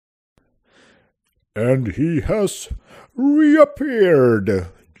And he has reappeared.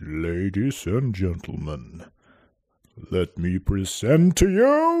 Ladies and gentlemen, let me present to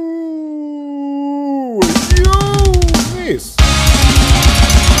you this.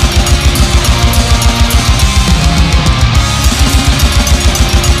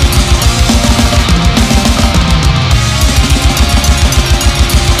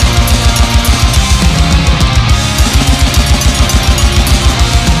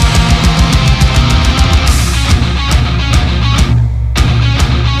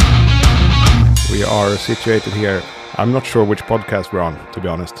 We are situated here. I'm not sure which podcast we're on, to be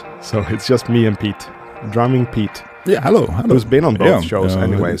honest. So it's just me and Pete, drumming Pete. Yeah, hello. Who's been on both shows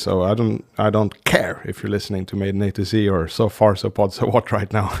anyway. So I don't care if you're listening to Maiden A to Z or So Far So Pod So What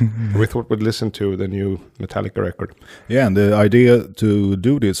right now. We thought we'd listen to the new Metallica record. Yeah, and the idea to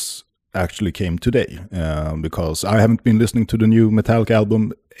do this actually came today because I haven't been listening to the new Metallica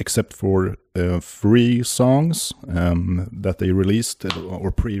album except for 3 songs that they released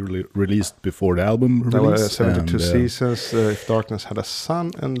or pre-released before the album release. There were 72 Seasons, If Darkness Had a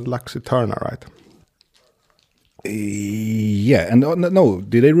Sun, and Lux Eterna, right? Yeah, and no,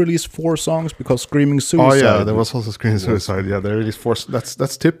 did they release 4 songs? Because Screaming Suicide. Oh yeah, there was also Screaming Suicide. Yeah, they released 4.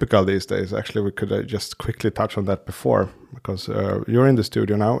 That's typical these days. Actually, we could just quickly touch on that before, because you're in the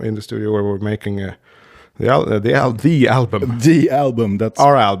studio now, in the studio where we're making the album. The album, that's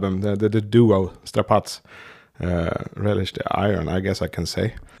our album, the duo Strapats, Relish the Iron, I guess I can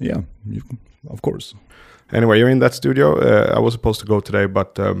say. Yeah, of course. Anyway, you're in that studio. I was supposed to go today,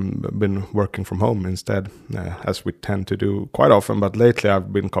 but been working from home instead, as we tend to do quite often. But lately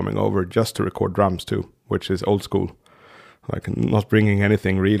I've been coming over just to record drums too, which is old school. Like not bringing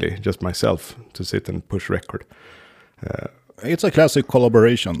anything really, just myself to sit and push record. It's a classic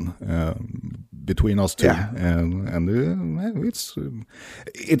collaboration between us two, yeah. and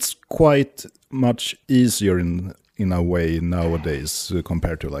it's quite much easier in a way nowadays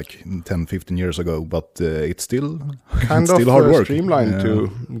compared to like 10-15 years ago, but it's still kind it's of still hard work. Streamlined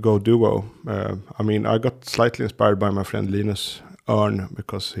to go duo. I mean, I got slightly inspired by my friend Linus Örn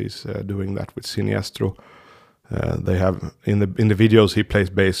because he's doing that with Siniestro. They have in the videos he plays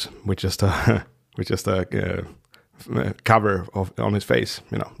bass with just a cover on his face,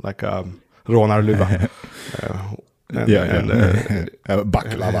 you know, like rånarluva.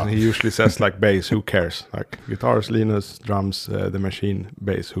 Baklava. He usually says like bass, who cares? Like guitars, Linus, drums, the machine,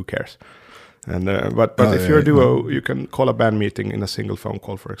 bass, who cares? And but if you're a duo, you can call a band meeting in a single phone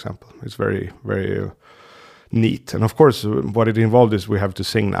call, for example. It's very, very neat. And of course, what it involved is we have to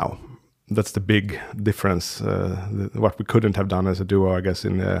sing now. That's the big difference. What we couldn't have done as a duo, I guess,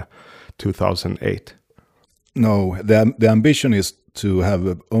 in 2008. No, the ambition is to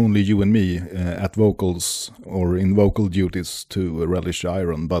have only you and me at vocals or in vocal duties to Relish the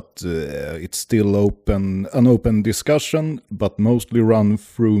Iron, but it's still an open discussion, but mostly run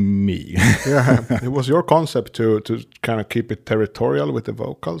through me. Yeah, it was your concept to kind of keep it territorial with the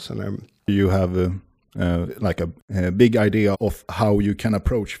vocals, and you have like a big idea of how you can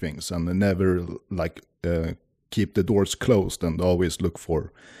approach things, and never like keep the doors closed, and always look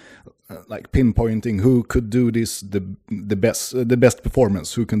for. Like pinpointing who could do this the best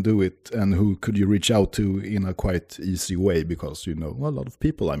performance, who can do it, and who could you reach out to in a quite easy way, because you know a lot of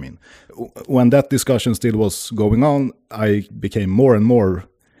people. I mean, when that discussion still was going on, I became more and more.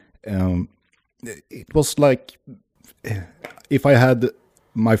 It was like if I had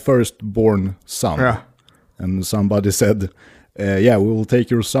my firstborn son, and somebody said. We will take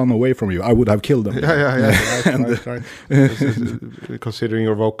your son away from you. I would have killed him. Yeah. Right. Considering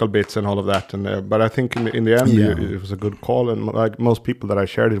your vocal bits and all of that, and but I think in the end, it was a good call, and like most people that I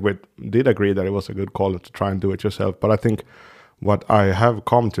shared it with did agree that it was a good call to try and do it yourself. But I think what I have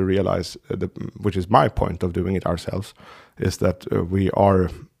come to realize, which is my point of doing it ourselves, is that we are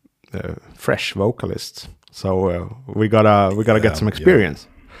fresh vocalists, so we gotta get some experience.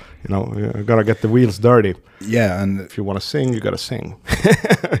 You know, you gotta get the wheels dirty. Yeah, and if you want to sing, you gotta sing.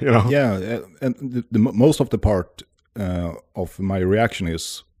 You know. Yeah, and the most of the part of my reaction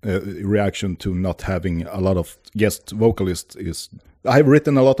is reaction to not having a lot of guest vocalists. Is I've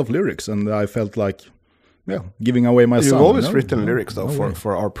written a lot of lyrics, and I felt like, giving away my son. You've always written lyrics though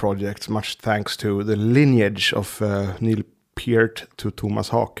for our projects, much thanks to the lineage of Neil Peart to Thomas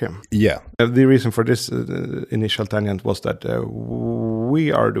Hake. Yeah. The reason for this initial tangent was that we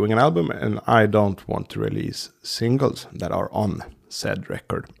are doing an album, and I don't want to release singles that are on said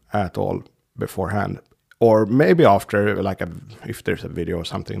record at all beforehand. Or maybe after, like if there's a video or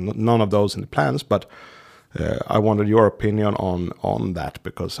something. None of those in the plans, but I wanted your opinion on that,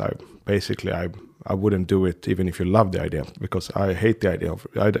 because I I wouldn't do it even if you love the idea, because I hate the idea of.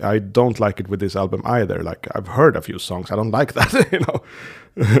 I don't like it with this album either. Like I've heard a few songs, I don't like that. You know.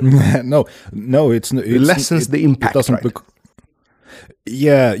 no, it lessens the impact. It doesn't. Right?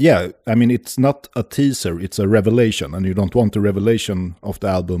 Yeah. I mean, it's not a teaser; it's a revelation, and you don't want the revelation of the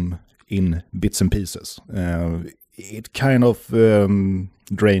album in bits and pieces. It kind of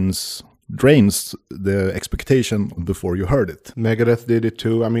drains the expectation before you heard it. Megadeth did it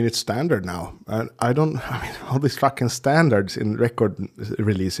too. I mean, it's standard now. I mean, all these fucking standards in record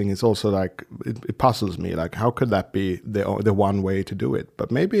releasing is also like, it puzzles me. Like, how could that be the one way to do it?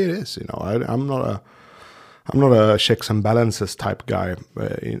 But maybe it is. You know, I'm not a checks and balances type guy.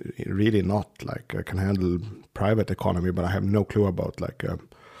 Really not. Like, I can handle private economy, but I have no clue about like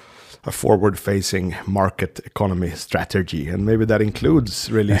a forward-facing market economy strategy, and maybe that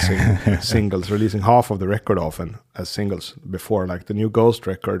includes releasing singles, releasing half of the record often as singles before. Like the new Ghost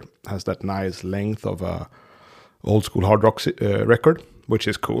record has that nice length of a old school hard rock record, which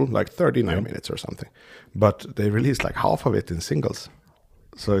is cool, like 39 minutes or something. But they released like half of it in singles,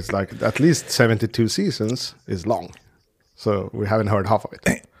 so it's like at least 72 seasons is long. So we haven't heard half of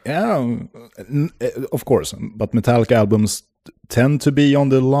it. Yeah, of course, but Metallica albums tend to be on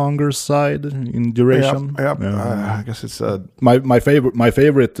the longer side in duration. I guess it's my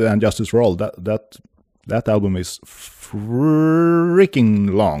favorite and Justice for All. That album is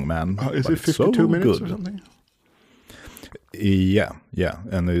freaking long, man. Is it 52 minutes or something? Yeah,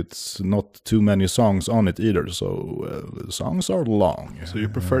 and it's not too many songs on it either. So the songs are long. So you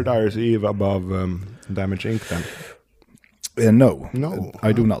prefer Dyer's Eve above Damage Inc. then? No,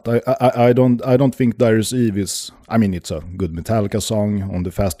 I do not. I don't think Dyer's Eve is. I mean, it's a good Metallica song on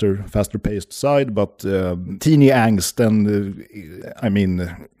the faster paced side, but Teeny Angst and I mean,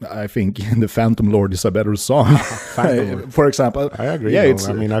 I think the Phantom Lord is a better song. For example, I agree. Yeah,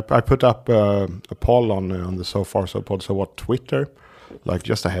 I mean, I put up a poll on the So Far So Pod So What Twitter, like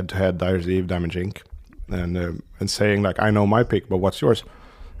just a head-to-head Dyer's Eve, Damage Inc. and saying like, I know my pick, but what's yours?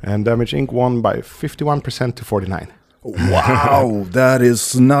 And Damage Inc. won by 51% to 49%. Wow, that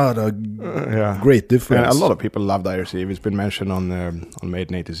is not a great difference. And a lot of people love Dyer's Eve. It's been mentioned on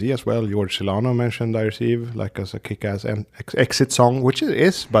Maiden A to Z as well. George Silano mentioned Dyer's Eve like as a kick-ass exit song, which it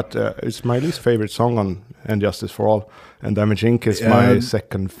is, but it's my least favorite song on And Justice for All. And Damage Inc. is my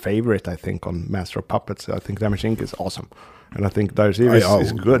second favorite, I think, on Master of Puppets. I think Damage Inc. is awesome. And I think Dyer's Eve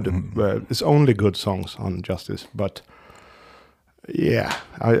is good. It's only good songs on Justice, but... Yeah,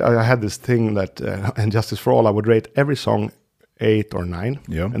 I had this thing that in Justice for All, I would rate every song 8 or 9,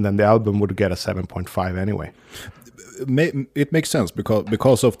 and then the album would get a 7.5 anyway. It makes sense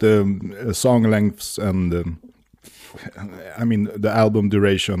because of the song lengths and I mean the album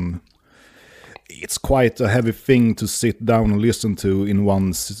duration. It's quite a heavy thing to sit down and listen to in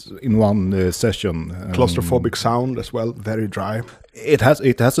one session. Claustrophobic sound as well, very dry. It has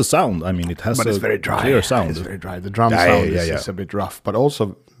a sound. I mean, it has it's very dry. Clear sound. It's very dry. The drum sound is a bit rough, but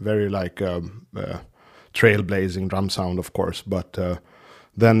also very like trailblazing drum sound, of course. But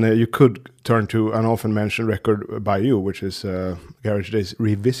then you could turn to an often mentioned record by you, which is Garage Days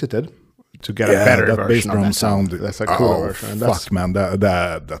Revisited, to get a better that version bass of drum that sound. That's a cool version. And Fuck, man,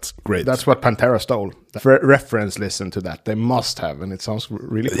 that's great. That's what Pantera stole. Reference listen to that. They must have, and it sounds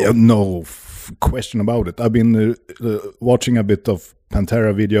really cool. No question about it. I've been watching a bit of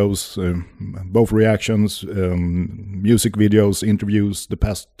Pantera videos, both reactions, music videos, interviews the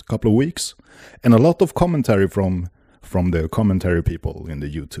past couple of weeks, and a lot of commentary from the commentary people in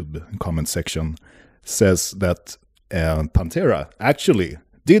the YouTube comment section says that Pantera actually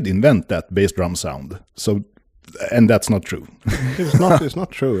did invent that bass drum sound. So, and that's not true. It's not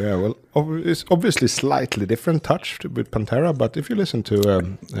true. Yeah, well, it's obviously slightly different touch with Pantera, but if you listen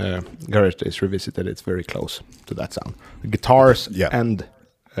to Garage Days Revisited, it's very close to that sound. Guitars and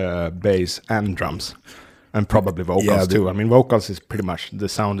bass and drums, and probably vocals too. I mean, vocals is pretty much the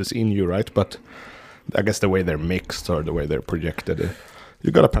sound is in you, right? But I guess the way they're mixed or the way they're projected,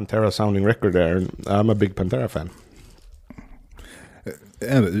 you got a Pantera sounding record there. And I'm a big Pantera fan.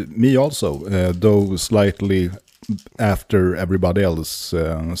 Me also, though slightly after everybody else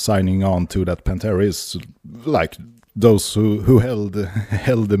signing on to that Pantera is like those who held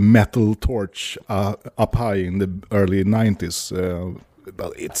the metal torch up high in the early 90s.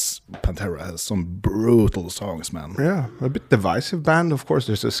 But Pantera has some brutal songs, man. Yeah, a bit divisive band. Of course,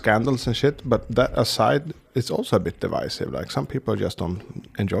 there's the scandals and shit, but that aside, it's also a bit divisive. Like some people just don't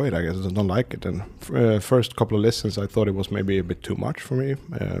enjoy it, I guess, don't like it. And first couple of listens, I thought it was maybe a bit too much for me.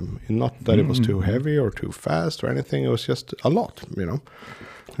 Not that it was too heavy or too fast or anything. It was just a lot, you know.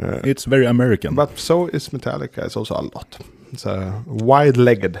 It's very American. But so is Metallica. It's also a lot. It's a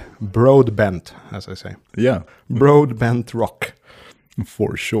wide-legged, broad-bent, as I say. Yeah, Broad-bent rock.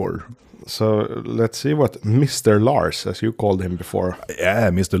 for sure. So let's see what Mr. Lars, as you called him before. Yeah,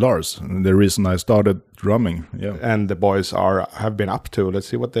 Mr. Lars. The reason I started drumming. Yeah. And the boys have been up to. Let's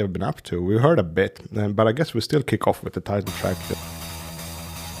see what they've been up to. We heard a bit, but I guess we still kick off with the title track.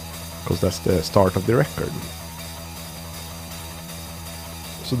 Because that's the start of the record.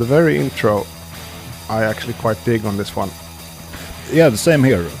 So the very intro, I actually quite dig on this one. Yeah, the same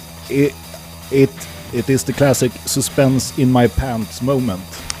here. It is the classic suspense in my pants moment.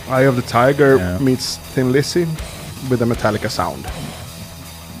 Eye of the Tiger meets Thin Lizzy with a Metallica sound.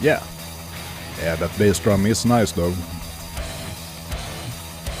 Yeah. Yeah, that bass drum is nice though.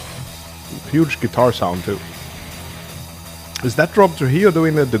 Huge guitar sound too. Is that Rob Trujillo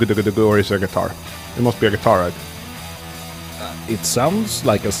doing the dug-dug-dug, or is it a guitar? It must be a guitar, right? It sounds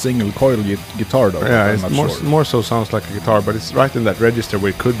like a single coil guitar though. Yeah, I'm it more so sounds like a guitar, but it's right in that register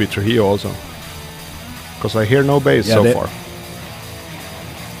where it could be Trujillo also. Because I hear no bass so far.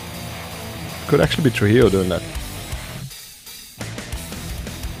 Could actually be Trujillo doing that.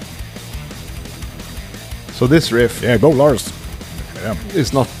 So this riff, Yeah, go Lars. Yeah.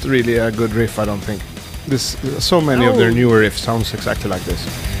 is not really a good riff, I don't think. So many of their newer riffs sounds exactly like this.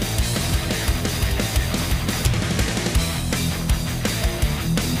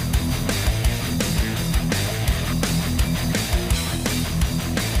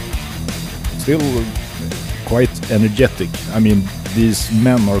 Still quite energetic. I mean, these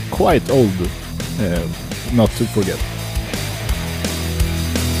men are quite old, not to forget.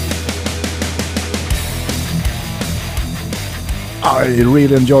 I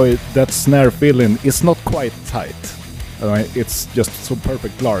really enjoy that snare feeling. It's not quite tight. It's just so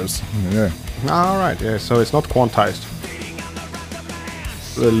perfect Lars. Yeah. Alright, yeah, so it's not quantized.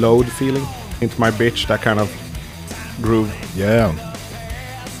 The load feeling into my bitch, that kind of groove. Yeah.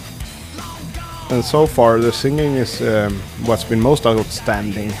 And so far the singing is what's been most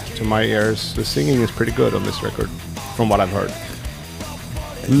outstanding to my ears. The singing is pretty good on this record, from what I've heard.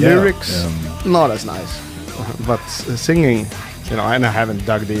 Lyrics, not as nice. But singing, you know, and I haven't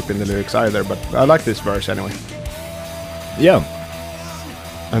dug deep in the lyrics either, but I like this verse anyway. Yeah.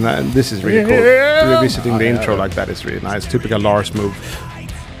 And this is really cool. Revisiting the intro like that is really nice. Typical Lars move.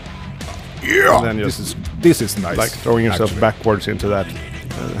 Yeah. And then just this is nice. like throwing yourself backwards into that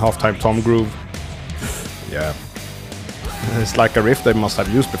halftime tom groove. Yeah. It's like a riff they must have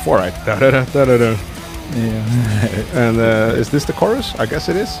used before, right? Da-da-da-da-da-da. Yeah. And is this the chorus? I guess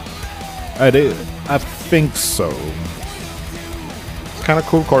it is. I think so. Kind of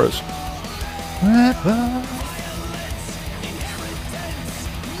cool chorus.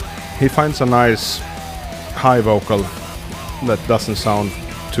 He finds a nice high vocal that doesn't sound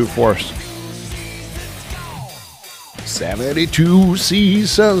too forced. 72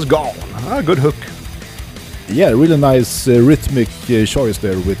 seasons gone. Good hook. Yeah, really nice rhythmic choice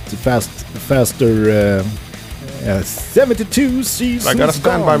there with faster 72 seasons. I gotta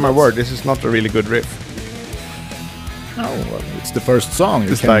stand by my word. This is not a really good riff. Oh, well, it's the first song.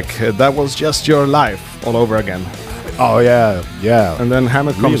 It's like that was just your life all over again. Oh yeah, yeah. And then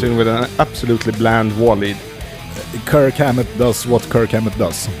Hammett comes in with an absolutely bland wall lead. Kirk Hammett does what Kirk Hammett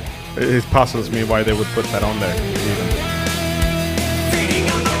does. It puzzles me why they would put that on there. Even.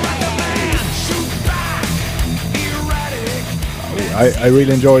 I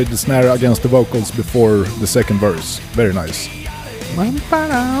really enjoyed the snare against the vocals before the second verse. Very nice.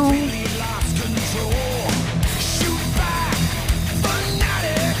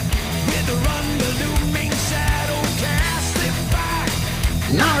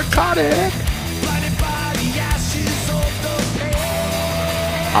 Narcotic.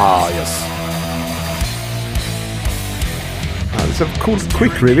 Ah, yes. It's a cool,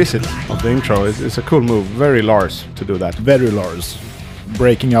 quick revisit of the intro. It's a cool move. Very Lars to do that. Very Lars.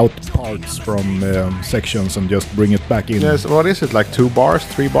 Breaking out parts from sections and just bring it back in. Yes, what is it? Like 2 bars,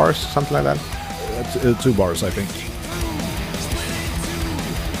 3 bars, something like that? 2 bars, I think.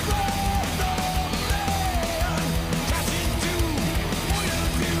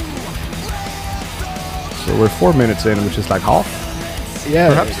 So we're 4 minutes in, which is like half. Yeah.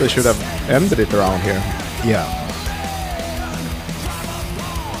 Perhaps they should have ended it around here. Yeah.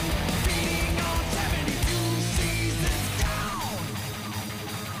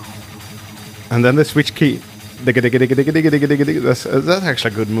 And then they switch key. That's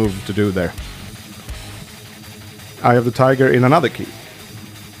actually a good move to do there. Eye of the Tiger in another key.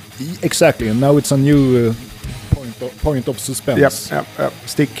 Exactly, and now it's a new point of suspense. Yep.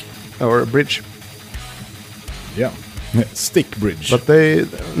 Stick or bridge. Yeah. Stick bridge. But they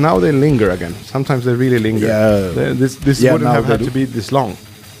linger again. Sometimes they really linger. Yeah. This wouldn't have had to be this long.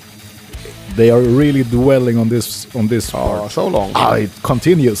 They are really dwelling on this part. So long. It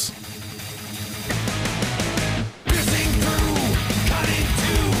continues.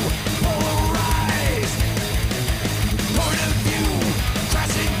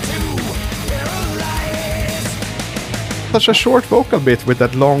 Such a short vocal bit with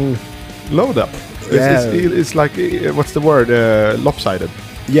that long load up. It's like, what's the word? Lopsided.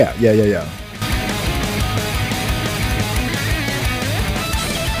 Yeah.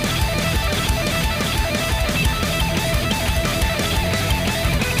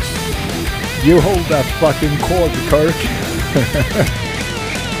 You hold that fucking chord, Kirk.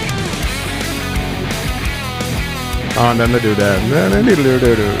 And then they do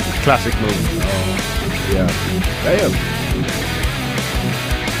the classic move. Yeah. Damn.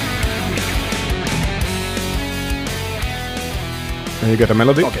 And you get a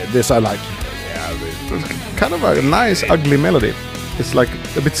melody. Okay, this I like. Yeah, it's kind of a nice, ugly melody. It's like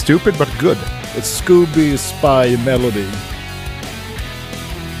a bit stupid, but good. It's Scooby Spy melody.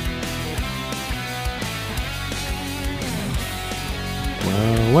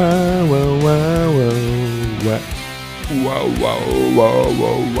 Wow.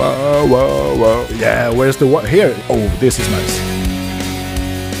 Yeah, where's the what? Here. Oh, this is nice.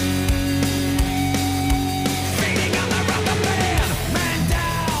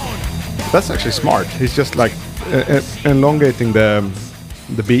 That's actually smart. He's just like elongating the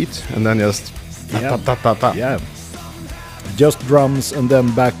beat and then just ta. Yeah. Just drums and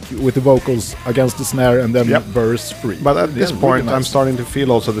then back with the vocals against the snare and then verse free. But at this point, really nice. I'm starting to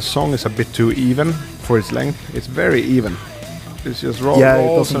feel also the song is a bit too even for its length. It's very even. It's just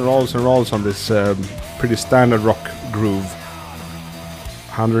rolls and rolls on this pretty standard rock groove.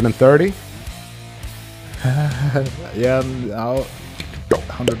 130? Yeah,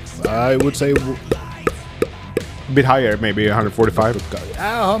 100. I would say A bit higher, maybe 145.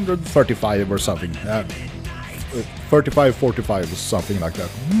 135 or something. 35, 45 or something like that.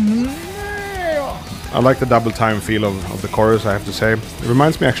 I like the double time feel of the chorus, I have to say. It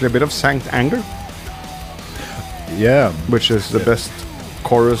reminds me actually a bit of Sankt Anger. Yeah. Which is the best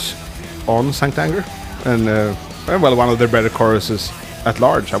chorus on Sankt Anger. And, well, one of their better choruses at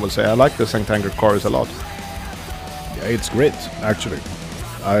large, I would say. I like the Sankt Anger chorus a lot. Yeah, it's great, actually.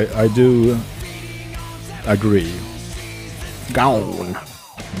 I do agree. Gone.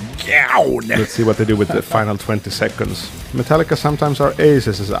 Let's see what they do with the final 20 seconds. Metallica sometimes are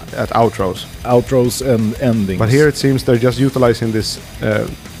aces at outros. Outros and endings. But here it seems they're just utilizing this,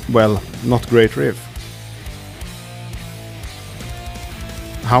 well, not great riff.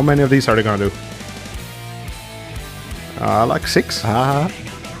 How many of these are they gonna do? Like 6.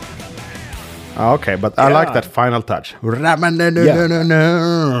 Okay, but I like that final touch. And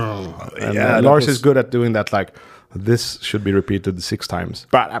Lars is good at doing that, like, this should be repeated 6 times.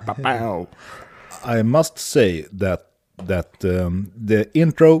 I must say that the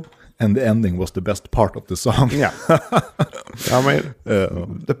intro and the ending was the best part of the song. Yeah. I mean,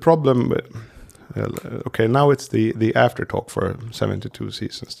 the problem... okay, now it's the after talk for 72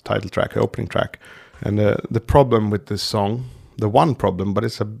 Seasons, the title track, the opening track. And the problem with this song, the one problem, but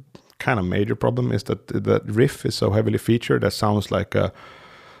it's a kind of major problem, is that the riff is so heavily featured that sounds like a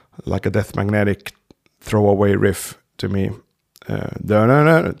Death Magnetic throwaway riff to me. I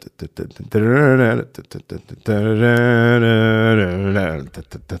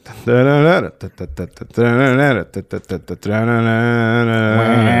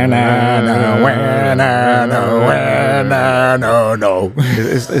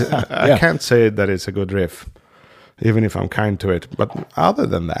can't say that it's a good riff, even if I'm kind to it. But other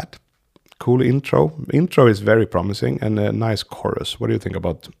than that, cool intro. Intro is very promising and a nice chorus. What do you think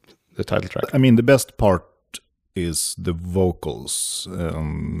about the title track? I mean, the best part is the vocals.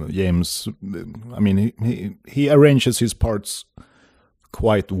 James, I mean, he arranges his parts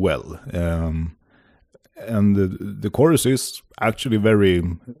quite well. And the chorus is actually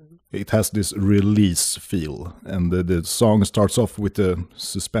it has this release feel. And the song starts off with the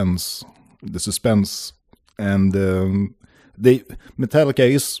suspense. And Metallica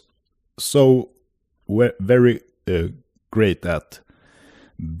is so very great at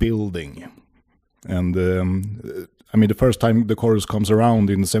building. And I mean, the first time the chorus comes around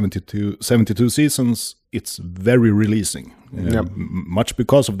in 72 Seasons, it's very releasing. Much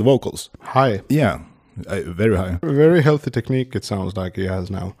because of the vocals. High. Yeah, very high. A very healthy technique, it sounds like he has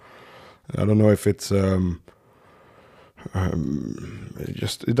now. I don't know if it's...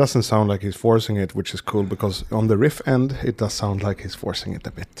 it doesn't sound like he's forcing it, which is cool, because on the riff end, it does sound like he's forcing it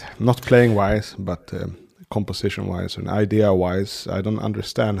a bit. Not playing wise, but composition-wise and idea-wise. I don't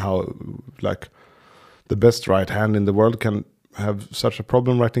understand how, like, the best right hand in the world can have such a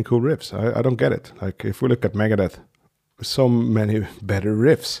problem writing cool riffs. I don't get it. Like, if we look at Megadeth, so many better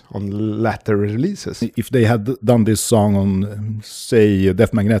riffs on latter releases. If they had done this song on, say,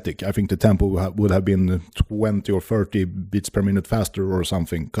 Death Magnetic, I think the tempo would have been 20 or 30 beats per minute faster or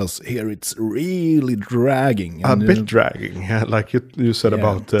something, because here it's really dragging. A bit dragging, yeah, like you said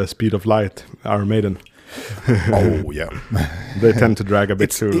about Speed of Light, our Maiden. Oh, yeah. They tend to drag a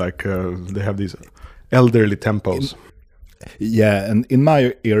bit too, like they have these elderly tempos. And in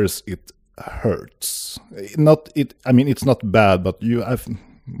my ears it hurts. It's not bad, but you have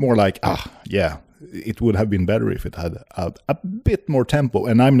more like, it would have been better if it had a bit more tempo.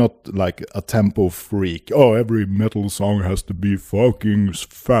 And I'm not like a tempo freak. Oh, every metal song has to be fucking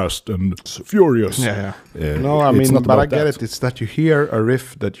fast and furious. No, I mean, but I get it. It's that you hear a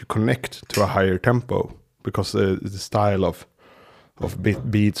riff that you connect to a higher tempo, because the style of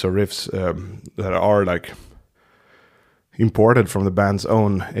beats or riffs that are like imported from the band's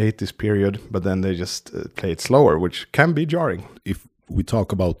own 80s period, but then they just play it slower, which can be jarring. If we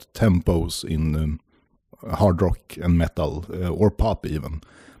talk about tempos in hard rock and metal, or pop even,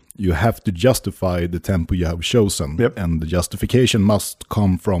 you have to justify the tempo you have chosen, and the justification must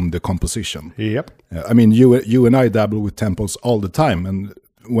come from the composition. You and I dabble with tempos all the time, and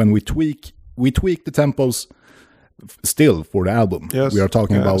when we tweak the tempos still for the album. We are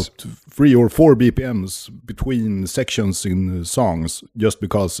talking about 3 or 4 BPMs between sections in songs, just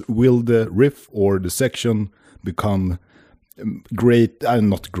because will the riff or the section become great,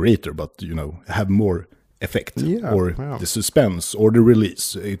 not greater, but have more effect, the suspense or the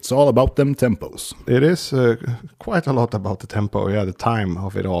release. It's all about them tempos. It is quite a lot about the tempo, the time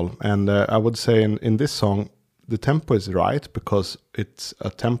of it all. And I would say in this song, the tempo is right, because it's a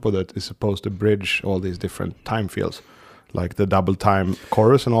tempo that is supposed to bridge all these different time fields, like the double time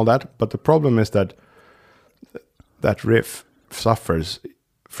chorus and all that. But the problem is that that riff suffers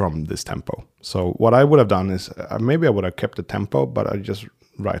from this tempo. So what I would have done is maybe I would have kept the tempo, but I just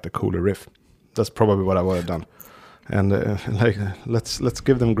write a cooler riff. That's probably what I would have done. And let's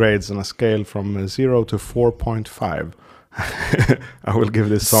give them grades on a scale from 0 to 4.5. I will give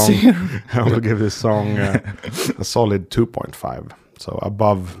this song. I will give this song a solid 2.5. So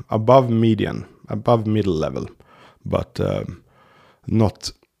above median, above middle level, but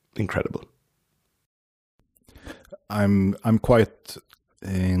not incredible. I'm quite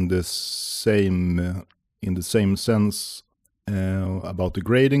in the same sense about the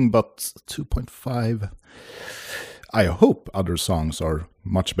grading, but 2.5. I hope other songs are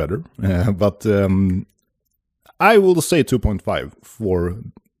much better, but. I will say 2.5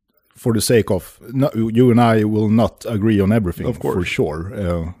 for the sake of you and I will not agree on everything, of course, for sure.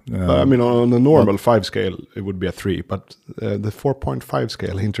 I mean, on a normal 5 scale, it would be a 3, but the 4.5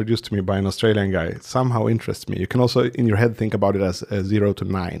 scale introduced to me by an Australian guy somehow interests me. You can also in your head think about it as 0 to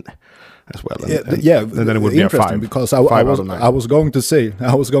 9 as well. And then it would be a 5. Because I was going to say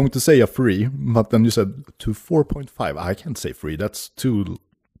a 3, but then you said to 4.5. I can't say 3. That's too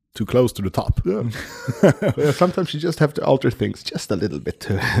close to the top. Sometimes you just have to alter things just a little bit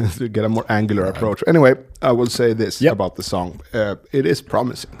to get a more angular approach. Anyway, I will say this about the song. It is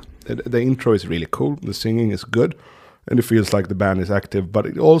promising. The intro is really cool. The singing is good. And it feels like the band is active. But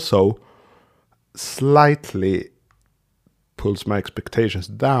it also slightly pulls my expectations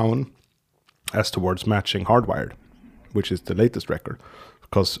down as towards matching Hardwired, which is the latest record.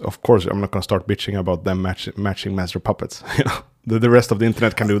 Because, of course, I'm not going to start bitching about them matching Master Puppets. The rest of the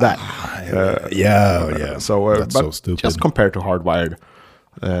internet can do that. So, that's so stupid. Just compared to Hardwired,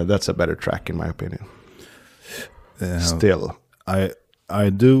 that's a better track in my opinion. Still, I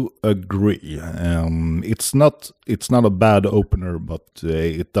do agree. It's not a bad opener, but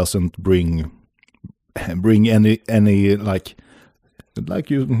it doesn't bring any like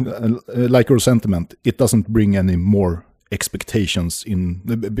your sentiment. It doesn't bring any more expectations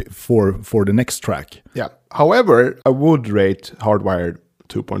for the next track. However, I would rate Hardwired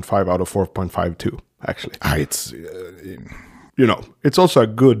 2.5 out of 4.52 actually. It's it's also a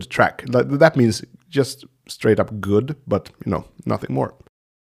good track. That means just straight up good, but nothing more.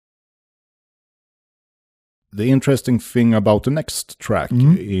 The interesting thing about the next track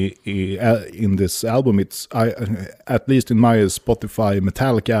in this album, it's at least in my Spotify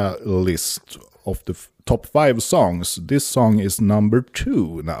Metallica list of the top 5 songs, this song is number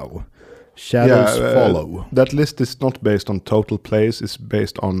 2 now. Shadows Follow. That list is not based on total plays, it's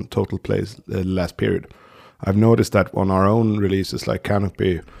based on total plays last period. I've noticed that on our own releases like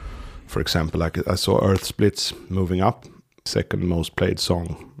Canopy, for example, like I saw Earth Splits moving up, second most played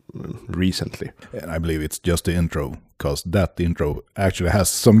song recently. And I believe it's just the intro, because that intro actually has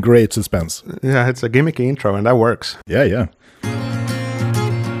some great suspense. Yeah, it's a gimmicky intro, and that works. Yeah, yeah.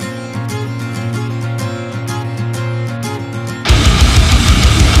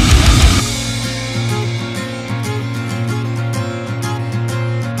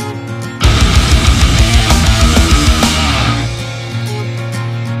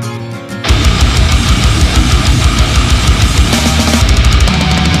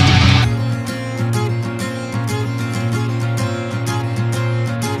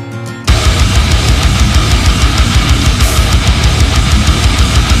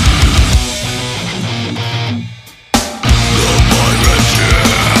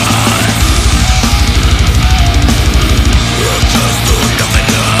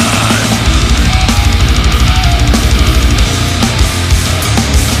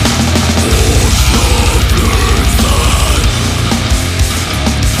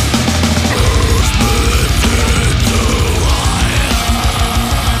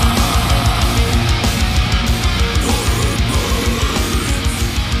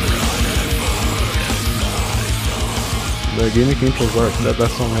 The gimmick intros work. That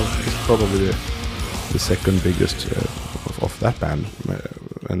song is probably the second biggest of that band,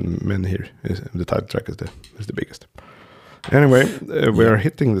 and Men Here is the title track is the biggest. Anyway, we are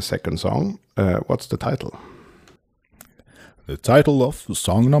hitting the second song. What's the title? The title of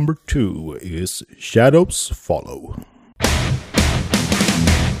song number 2 is Shadows Follow.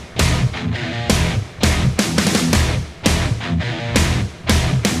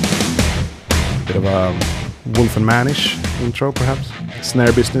 Bit of a Wolf and Manish intro, perhaps.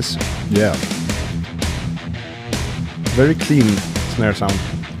 Snare business. Yeah. Very clean snare sound.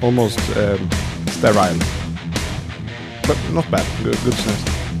 Almost sterile. But not bad. Good snares.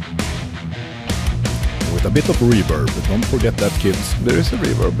 With a bit of reverb. Don't forget that, kids. There is a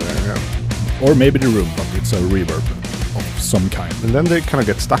reverb there, yeah. Or maybe the room, but it's a reverb of some kind. And then they kind of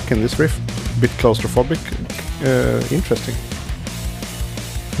get stuck in this riff. A bit claustrophobic. Interesting.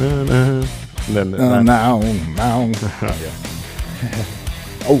 And then now. Yeah.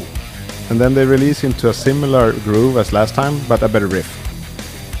 Oh. And then they release into a similar groove as last time, but a better riff.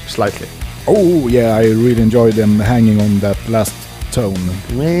 Slightly. Oh, yeah, I really enjoyed them hanging on that last tone.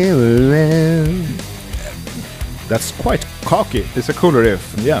 That's quite cocky. It's a cool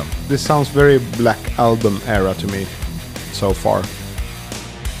riff. Yeah. This sounds very Black Album era to me so far.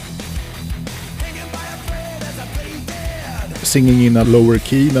 Singing in a lower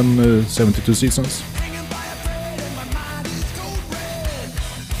key than 72 Seasons.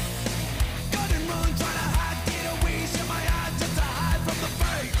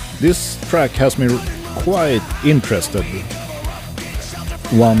 This track has me quite interested.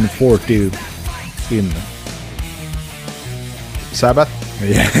 140 in. Sabbath.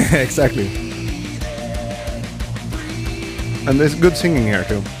 Yeah, exactly. And there's good singing here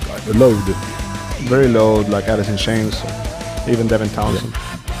too. Load. Very low, like Alice in Chains, even Devin Townsend.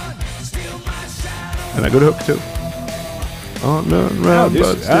 And a good hook too. On the round,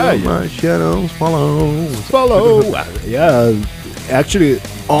 but still my shadows follow. Follow. Yeah, actually.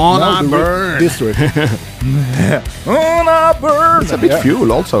 On a burn. This riff. On a burn. It's a bit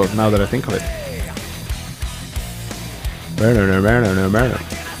Fuel also, now that I think of it.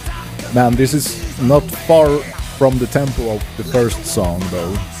 Man, this is not far from the tempo of the first song,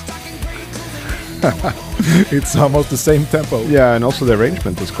 though. It's almost the same tempo. Yeah, and also the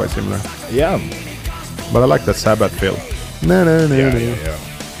arrangement is quite similar. Yeah. But I like that Sabbath feel. Yeah.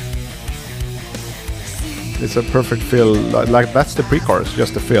 It's a perfect fill. Like that's the pre-chorus,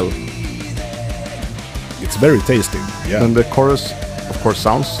 just the fill. It's very tasty. Yeah. And the chorus, of course,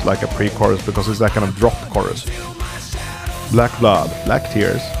 sounds like a pre-chorus because it's that kind of drop chorus. Black blood, black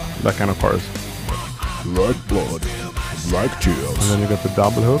tears, that kind of chorus. Black blood, black tears. And then you got the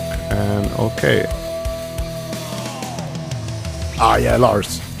double hook, and okay. Ah, yeah,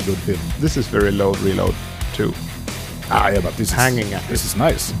 Lars. Good feel. This is very load reload too. Ah, yeah, but this hanging is, at this it. is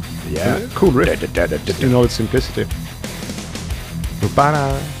nice. Yeah. Cool riff. You know its simplicity.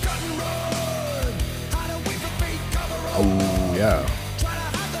 Oh, yeah.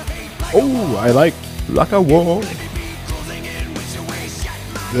 Oh, I like a wall.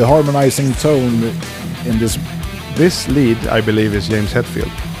 The harmonizing tone in this. This lead, I believe, is James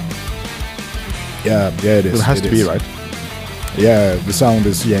Hetfield. Yeah, it is. It has to be, right? Yeah, the sound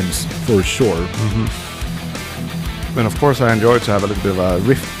is James, for sure. Mm-hmm. And of course I enjoy to have a little bit of a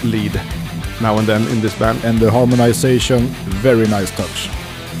riff lead now and then in this band. And the harmonization, very nice touch.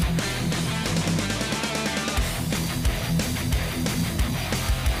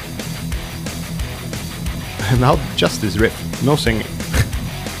 And now just this riff, no singing.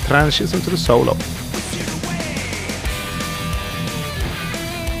 transitions into the solo.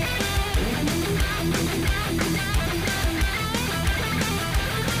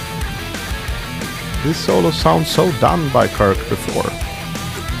 This solo sounds so done by Kirk before.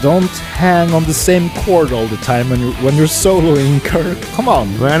 Don't hang on the same chord all the time when you're soloing, Kirk. Come on.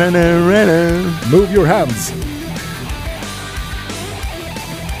 Move your hands.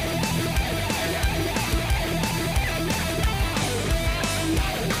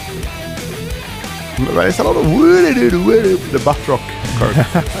 But it's a lot of the butt rock, Kirk.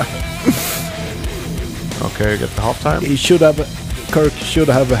 Okay, get the halftime. Kirk should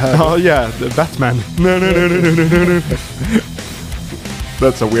have had. Oh yeah, the Batman. No.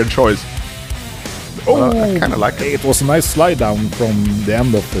 That's a weird choice. Oh, I kind of like it. It was a nice slide down from the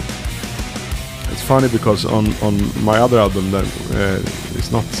end of it. It's funny because on my other album that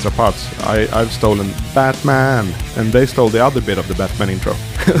it's not Strapats, I've stolen Batman, and they stole the other bit of the Batman intro.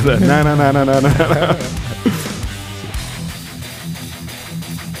 The na.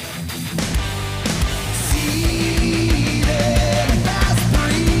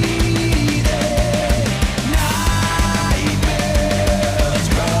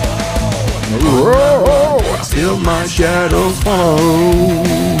 Still my shadows follow.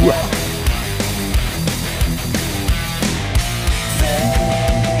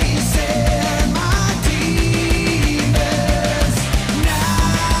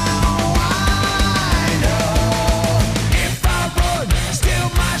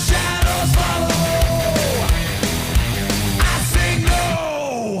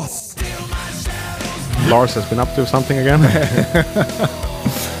 Lars has been up to something again.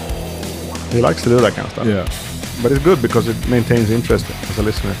 He likes to do that kind of stuff. Yeah. But it's good because it maintains interest as a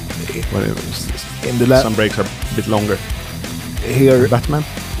listener. When some breaks are a bit longer. Here, Batman.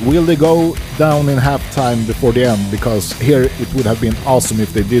 Will they go down in halftime before the end? Because here it would have been awesome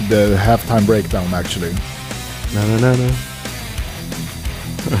if they did the halftime breakdown actually. No.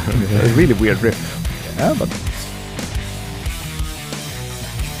 A really weird riff. Yeah, but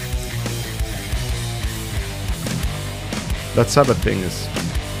that Sabbath thing is.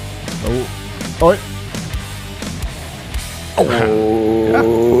 Oh. Yeah,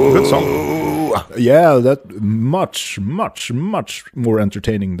 good song. Yeah, that much more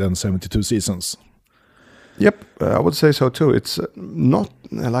entertaining than 72 Seasons. Yep, I would say so too. It's not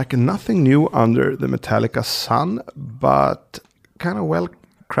like nothing new under the Metallica sun, but kind of well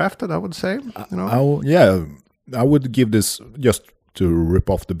crafted, I would say. You know? I would give this, just to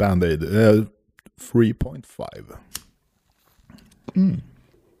rip off the Band-Aid, 3.5.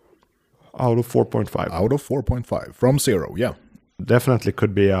 Out of 4.5. Out of 4.5 from 0, yeah. Definitely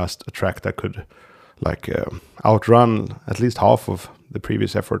could be a track that could outrun at least half of the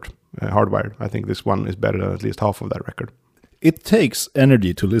previous effort, Hardwired. I think this one is better than at least half of that record. It takes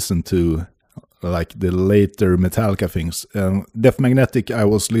energy to listen to like the later Metallica things. Death Magnetic I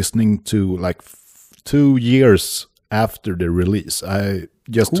was listening to like 2 years after the release. I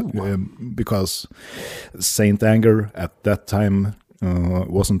just because Saint Anger at that time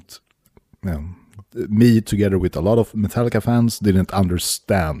wasn't me, together with a lot of Metallica fans, didn't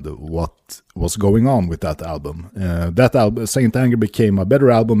understand what was going on with that album. That album, Saint Anger, became a better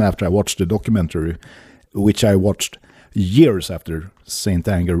album after I watched the documentary, which I watched years after Saint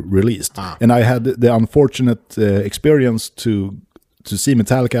Anger released. And I had the unfortunate experience to see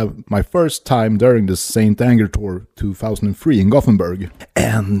Metallica my first time during the Saint Anger tour 2003 in Gothenburg.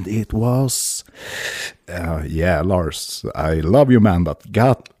 And it was, Lars, I love you, man, but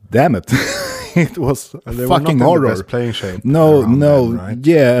god damn it. It was fucking horror. The best playing shape. No, then, right?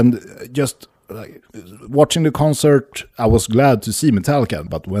 Yeah, and just like watching the concert, I was glad to see Metallica,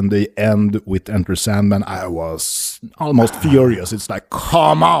 but when they end with Enter Sandman, I was almost furious. It's like,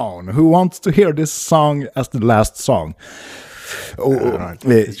 come on, who wants to hear this song as the last song? Right.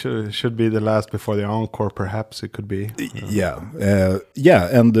 It should be the last before the encore, perhaps it could be.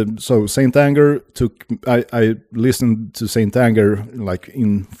 So Saint Anger took. I listened to Saint Anger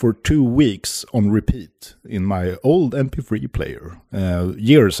for 2 weeks on repeat in my old MP3 player,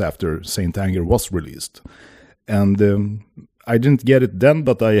 years after Saint Anger was released, and I didn't get it then,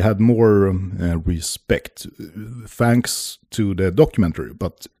 but I had more respect thanks to the documentary.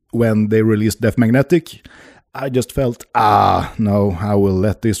 But when they released Death Magnetic, I just felt, no, I will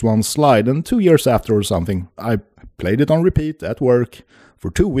let this one slide. And 2 years after or something, I played it on repeat at work for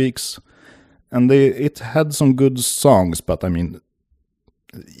 2 weeks. And it had some good songs, but I mean...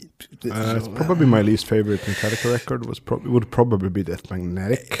 it's probably my least favorite Metallica record would probably be Death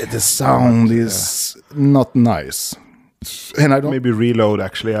Magnetic. The sound is not nice. And I don't... Maybe Reload,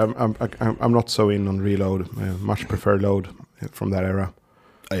 actually. I'm not so in on Reload. I much prefer Load from that era.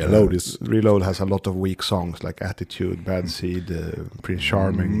 Reload has a lot of weak songs like Attitude, Bad Seed, Prince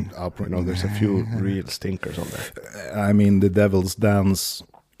Charming. There's a few real stinkers on there. I mean, The Devil's Dance.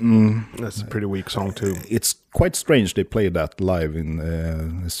 That's a pretty weak song too. It's quite strange they played that live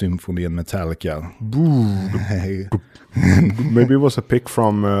in Symphony and Metallica. Maybe it was a pick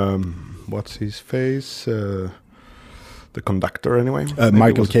from what's his face, the conductor anyway.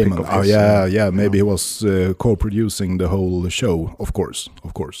 Michael Kamen. Oh yeah. Maybe he was co-producing the whole show. Of course.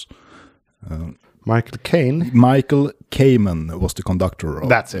 Michael Caine. Michael Kamen was the conductor.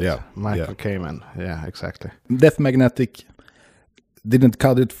 That's it. Yeah. Michael Kamen. Yeah, exactly. Death Magnetic didn't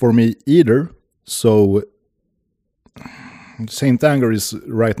cut it for me either. So Saint Anger is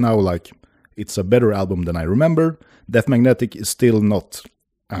right now like it's a better album than I remember. Death Magnetic is still not.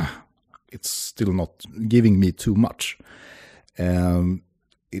 It's still not giving me too much.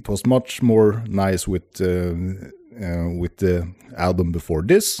 It was much more nice with the album before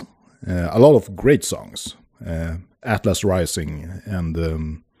this. A lot of great songs. Atlas Rising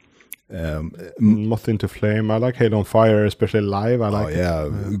and Moth into Flame. I like Hate on Fire, especially live. I like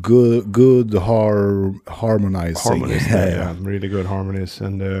it. Good harmonizing. Really good harmonies.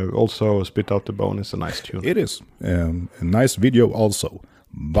 And also Spit Out the Bone is a nice tune. It is. A nice video also.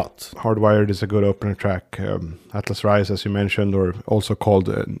 But Hardwired is a good opener track. Atlas Rise, as you mentioned, or also called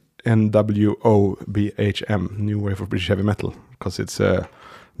NWOBHM, New Wave of British Heavy Metal, because it's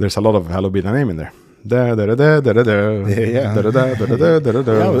there's a lot of Hello Be Thy Name in there.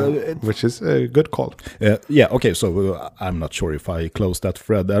 Which is a good call. Okay, so I'm not sure if I closed that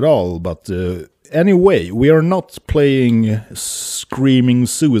thread at all, but anyway, we are not playing Screaming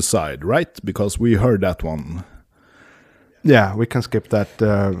Suicide, right? Because we heard that one. Yeah, we can skip that.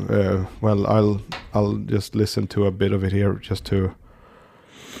 Well, I'll just listen to a bit of it here, just to.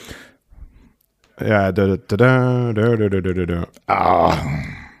 Yeah,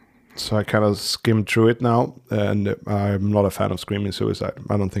 So I kind of skimmed through it now, and I'm not a fan of Screaming Suicide.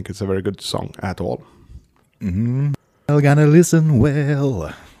 I don't think it's a very good song at all. I'm gonna listen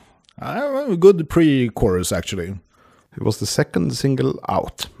well. A good pre-chorus, actually. It was the second single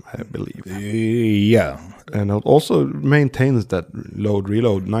out, I believe. Yeah. And it also maintains that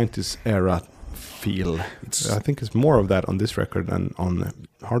Reload 90s era feel. I think it's more of that on this record than on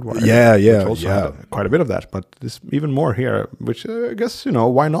Hardwired. Yeah. Had quite a bit of that, but there's even more here, which I guess,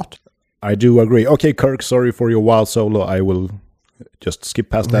 why not? I do agree. Okay, Kirk, sorry for your wild solo. I will just skip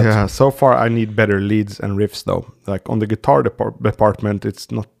past that. Yeah, so far I need better leads and riffs, though. Like on the guitar department, it's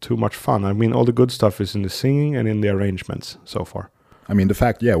not too much fun. I mean, all the good stuff is in the singing and in the arrangements so far. I mean, the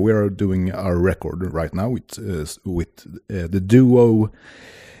fact, we are doing our record right now with the duo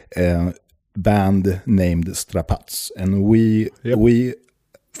band named Strapats, and we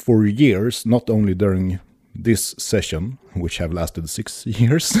for years, not only during this session, which have lasted 6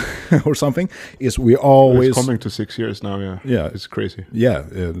 years or something, is we always... It's coming to 6 years now, yeah. Yeah. It's crazy. Yeah,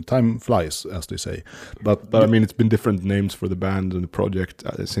 time flies, as they say. But I mean, it's been different names for the band and the project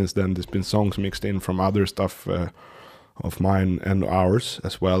since then. There's been songs mixed in from other stuff of mine and ours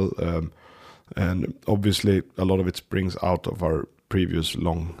as well. And obviously, a lot of it springs out of our previous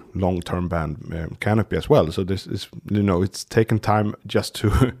long-term band Canopy as well. So this is, it's taken time just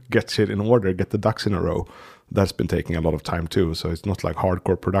to get shit in order, get the ducks in a row. That's been taking a lot of time too. So it's not like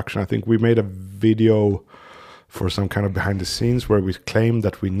hardcore production. I think we made a video for some kind of behind the scenes where we claim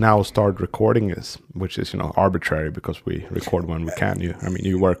that we now start recording this, which is arbitrary because we record when we can. You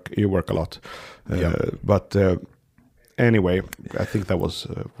work a lot. But anyway, I think that was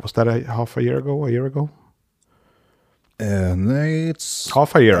that half a year ago? It's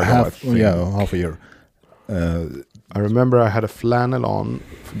half a year ago. Half a year. I remember I had a flannel on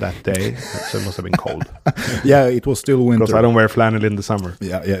that day, so it must have been cold. Yeah, it was still winter. Because I don't wear flannel in the summer.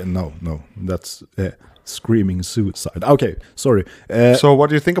 No. That's Screaming Suicide. Okay, sorry. So what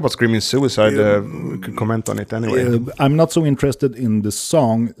do you think about Screaming Suicide? We could comment on it anyway. I'm not so interested in the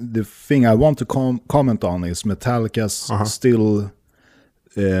song. The thing I want to comment on is Metallica's still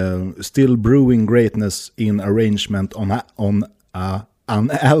brewing greatness in arrangement on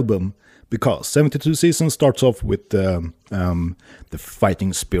an album, because 72 Seasons starts off with the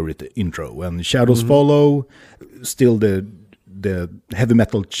fighting spirit intro, and Shadows follow, still the heavy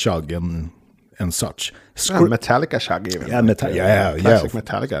metal chug and such. Metallica chug even. Classic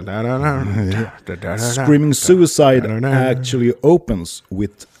Metallica. Screaming Suicide actually opens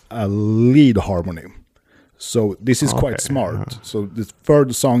with a lead harmony. So this is quite smart. So the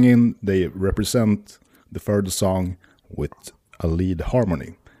third song in, they represent the third song with a lead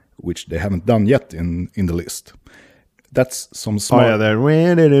harmony, which they haven't done yet in the list. That's some smart.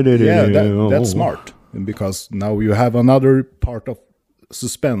 That's smart, because now you have another part of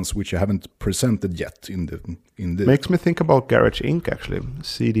suspense which you haven't presented yet in the. Makes me think about Garage Inc. actually,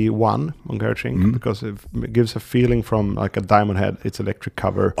 CD1 on Garage Inc. Because it gives a feeling from like a Diamond Head, its electric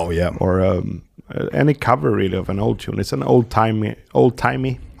cover. Oh yeah. Or any cover really of an old tune. It's an old timey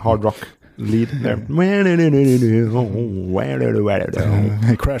hard rock lead there.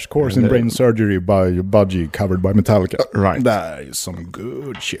 Crash Course in Brain Surgery by Budgie, covered by Metallica. Right. That is some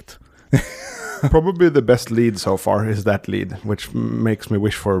good shit. Probably the best lead so far is that lead, which makes me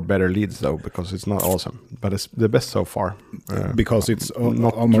wish for better leads though, because it's not awesome, but it's the best so far. Because it's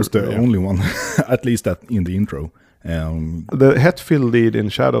almost the only one, at least that in the intro. The Hetfield lead in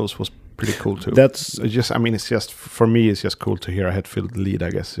Shadows was pretty cool too. That's just, I mean, it's just, for me, it's just cool to hear a Hetfield lead, I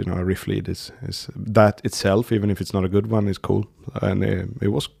guess. You know, a riff lead is that itself, even if it's not a good one, is cool. And it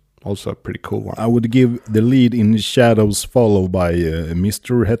was also a pretty cool one. I would give the lead in Shadows Follow by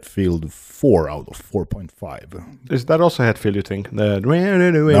Mr. Hetfield 4 out of 4.5. Is that also Hetfield, you think? No,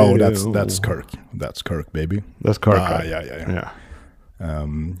 that's Kirk. That's Kirk, baby. That's Kirk. Yeah.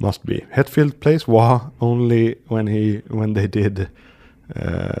 Must be. Hetfield plays wah only when they did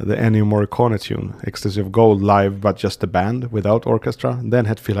the Ennio Morricone tune, Ecstasy of Gold, live, but just the band without orchestra. Then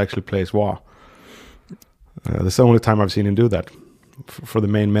Hetfield actually plays wah. That's the only time I've seen him do that. For the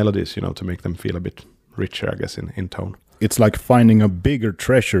main melodies, you know, to make them feel a bit richer, I guess, in tone. It's like finding a bigger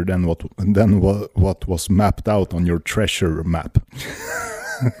treasure than what was mapped out on your treasure map.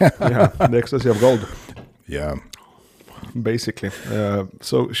 Yeah, the Ecstasy of Gold. Yeah. Basically.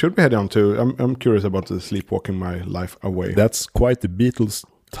 So should we head on to, I'm curious about the Sleepwalking My Life Away. That's quite the Beatles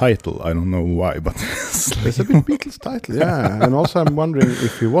title. I don't know why, but it's a bit Beatles title, yeah. And also I'm wondering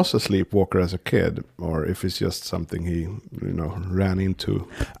if he was a sleepwalker as a kid, or if it's just something he, you know, ran into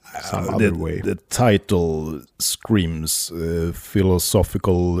some other way. The title screams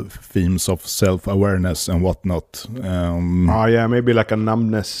philosophical themes of self-awareness and whatnot. Yeah, maybe like a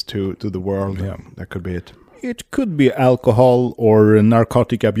numbness to the world. Yeah, that could be it. It could be alcohol or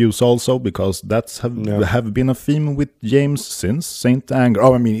narcotic abuse also, because have been a theme with James since Saint Anger.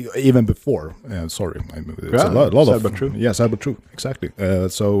 Oh, I mean, even before. Sorry, it's a lot Sad But True. Yeah, Sad But True, exactly.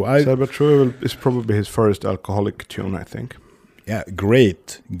 Sad But True is probably his first alcoholic tune, I think. Yeah,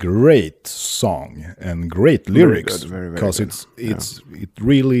 great song and great lyrics, because it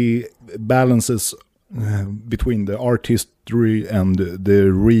really balances between the artistry and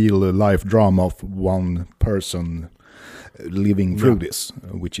the real life drama of one person living through this,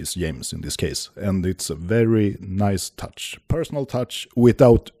 which is James in this case. And it's a very nice touch, personal touch,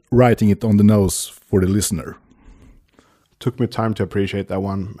 without writing it on the nose for the listener. Took me time to appreciate that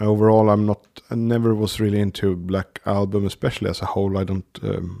one. Overall, I never was really into Black Album, especially as a whole. I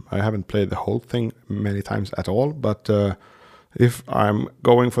haven't played the whole thing many times at all, but if I'm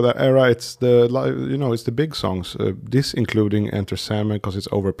going for that era, it's it's the big songs. This including Enter Sandman, because it's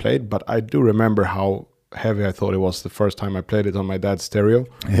overplayed. But I do remember how heavy I thought it was the first time I played it on my dad's stereo.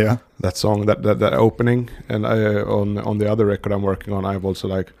 Yeah, that song, that opening, and on the other record I'm working on, I've also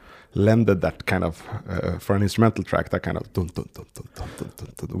like lended that kind of for an instrumental track, that kind of dun, dun, dun, dun, dun, dun,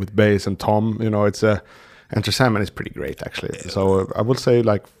 dun, dun, with bass and tom. You know, it's Enter Sandman is pretty great actually. So I will say,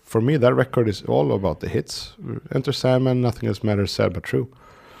 like, for me, that record is all about the hits. Enter Sandman, Nothing Else Matters, Sad But True.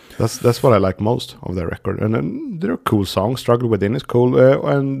 That's what I like most of the record. And then there are cool songs. Struggle Within is cool.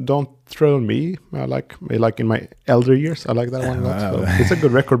 And Don't Thrill Me, I like in my elder years. I like that one a lot. So it's a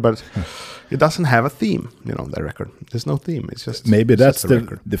good record, but it doesn't have a theme, that record. There's no theme. It's just... Maybe that's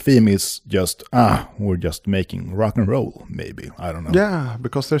the theme is just, we're just making rock and roll, maybe. I don't know. Yeah,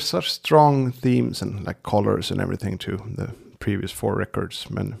 because there's such strong themes and like colors and everything to the previous 4 records.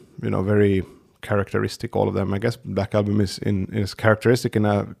 And, very characteristic, all of them. I guess Black Album is characteristic in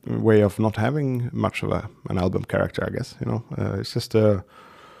a way of not having much of an album character, I guess. It's just... they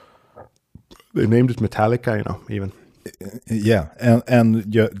named it Metallica, even. Yeah,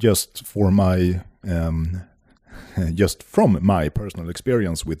 and just for my just from my personal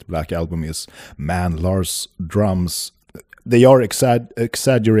experience with Black Album is, man, Lars' drums, they are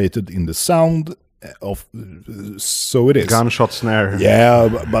exaggerated in the sound of, so it is gunshot snare.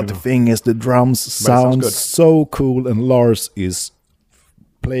 Yeah, but the thing is, the drums sound so cool, and Lars is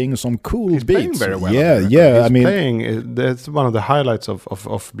playing some cool beats. Playing very well. Yeah. That's one of the highlights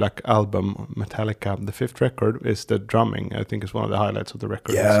of Black Album, Metallica. The 5th record is the drumming. I think it's one of the highlights of the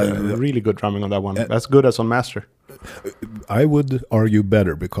record. Yeah, really good drumming on that one. As good as on Master. I would argue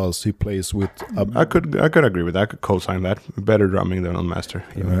better, because he plays with. I could agree with that. I could co-sign that. Better drumming than on Master,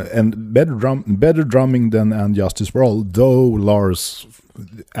 and better drumming than And Justice for All. Though Lars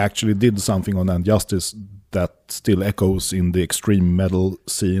actually did something on And Justice that still echoes in the extreme metal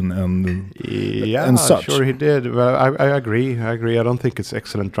scene and such. Sure he did. Well, I agree. I don't think it's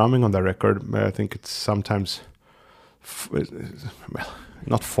excellent drumming on that record. I think it's sometimes,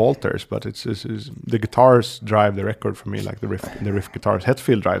 not falters, but it's the guitars drive the record for me, like the riff guitars.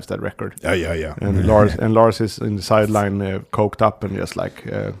 Hetfield drives that record. Yeah. And Lars is in the sideline, coked up and just like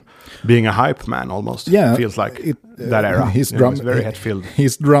being a hype man almost. Yeah, feels like that era. His drum, very Hetfield.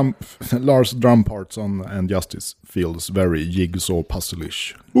 Lars' drum parts on And Justice feels very jigsaw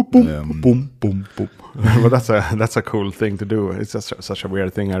puzzle-ish. Boom, boom, boom, boom, boom. But that's a cool thing to do. It's just such a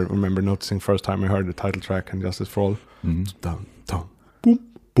weird thing. I remember noticing first time I heard the title track and Justice for All. Dum, dum, boom,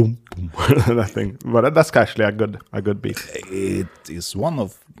 boom, boom. That thing. But that's actually a good beat. It is one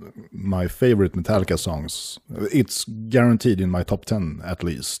of my favorite Metallica songs. It's guaranteed in my top 10 at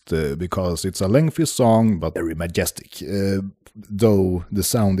least, because it's a lengthy song but very majestic. Though the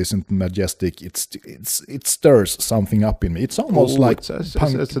sound isn't majestic, it stirs something up in me. It's almost like it's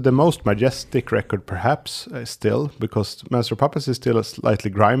the most majestic record, perhaps, still, because Master of Puppets is still slightly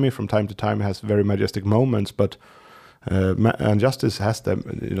grimy from time to time. It has very majestic moments, but and Justice has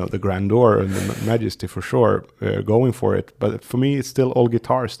the grandeur and the majesty for sure, going for it. But for me, it's still all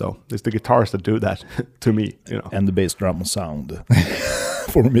guitars, though. It's the guitars that do that to me, and the bass drum sound.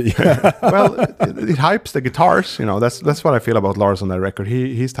 For me. Well, it hypes the guitars, that's what I feel about Lars on that record.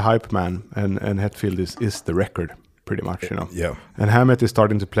 He's the hype man, and Hetfield is the record, pretty much, Yeah. And Hammett is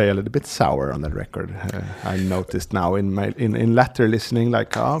starting to play a little bit sour on that record. I noticed now in latter listening,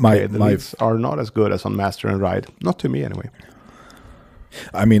 like, the leads are not as good as on Master and Ride. Not to me, anyway.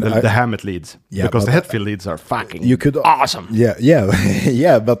 I mean, the Hammett leads, because the Hetfield leads are fucking awesome.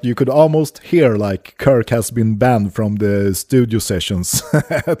 Yeah, but you could almost hear like Kirk has been banned from the studio sessions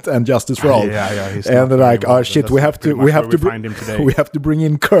and Justice for All. And they're like, oh shit, we have to bring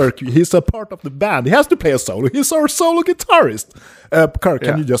in Kirk. He's a part of the band. He has to play a solo. He's our solo guitarist. Kirk,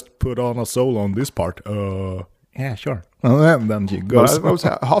 can you just put on a solo on this part? Yeah, sure. And then he goes.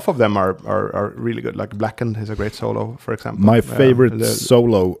 Half of them are really good. Like Blackened is a great solo, for example. My favorite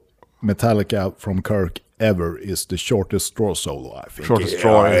solo Metallica from Kirk ever is the Shortest Straw solo, I think. Shortest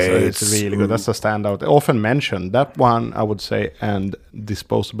Straw is really good. That's a standout. Often mentioned. That one, I would say, and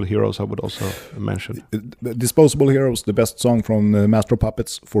Disposable Heroes, I would also mention. Disposable Heroes, the best song from Master of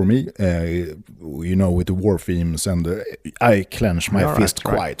Puppets for me. With the war themes, and I clench my fist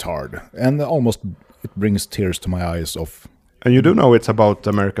quite hard. And almost... it brings tears to my eyes of... And you do know it's about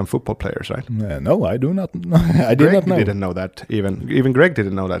American football players, right? No, I do not. I did not know. Greg didn't know that. Even Greg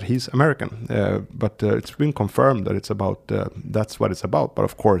didn't know that. He's American. But it's been confirmed that it's about... that's what it's about. But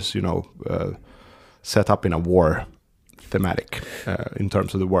of course, set up in a war thematic in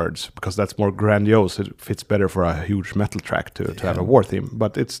terms of the words, because that's more grandiose. It fits better for a huge metal track to have a war theme.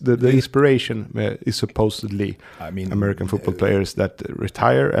 But it's the inspiration is supposedly American football players that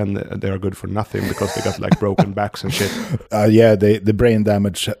retire and they are good for nothing because they got like broken backs and shit. The brain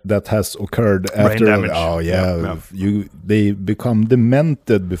damage that has occurred after. Damage. Oh yeah. They become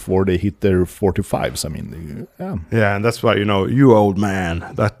demented before they hit their 45s. And that's why you old man,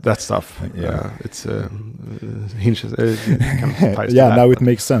 that stuff. It's hinges. Now it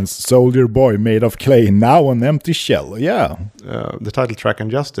makes sense. Soldier Boy made of clay, now an empty shell. Yeah. The title track and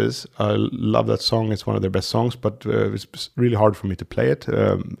Justice, I love that song. It's one of their best songs, but it's really hard for me to play it.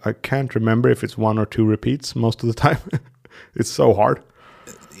 I can't remember if it's one or two repeats most of the time. It's so hard.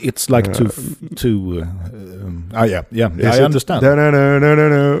 It's like I understand.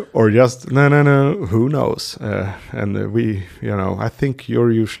 No, or just no. Who knows? And I think you're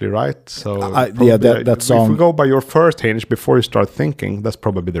usually right. So that song. If we go by your first hinge before you start thinking, that's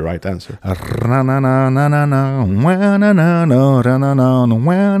probably the right answer. Could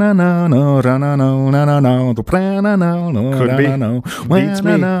be.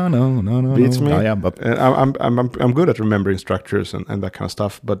 Beats me. But I'm good at remembering structures and that kind of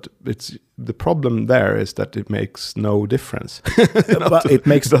stuff. But it's the problem there is that it makes no difference. But it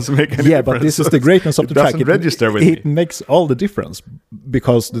doesn't make any difference. But this is the greatness of the track. It register with me. It makes all the difference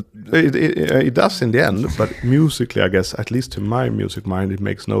because it does in the end. But musically, I guess, at least to my music mind, it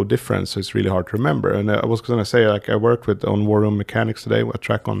makes no difference. So it's really hard to remember. And I was going to say, like, I worked on War Room Mechanics today, a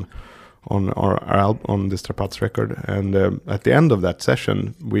track on our album, on this Strapats record, and at the end of that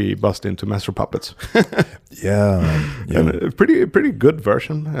session we bust into Master Puppets. And a pretty good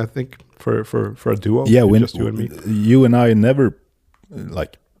version, I think, for a duo. Just you and me. You and I never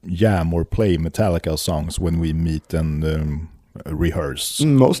like jam or play Metallica songs when we meet, and rehearse?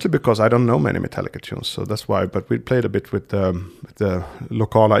 Mostly because I don't know many Metallica tunes, so that's why. But we played a bit with the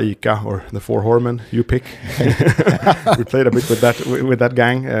Lokala Ica or the Four Horsemen. You pick. We played a bit with that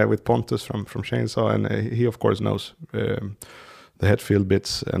gang with Pontus from Chainsaw, and he of course knows the Hetfield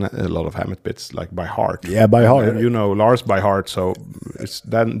bits and a lot of Hammett bits like by heart. Yeah, by heart. And you know Lars by heart, so it's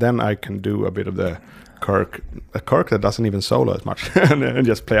then I can do a bit of the a Kirk that doesn't even solo as much and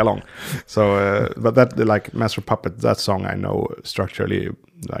just play along. So, but that like Master of Puppets, that song I know structurally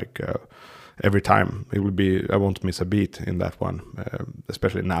like every time it will be. I won't miss a beat in that one,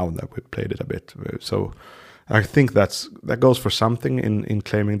 especially now that we played it a bit. So I think that goes for something in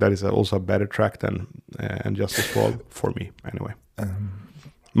claiming that is also a better track than And Justice Fall for me anyway.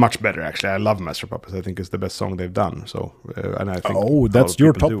 Much better, actually. I love Master of Puppets. I think it's the best song they've done. So, and I think that's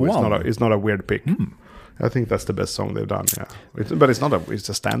your top one. It's not a weird pick. I think that's the best song they've done. Yeah, but it's not it's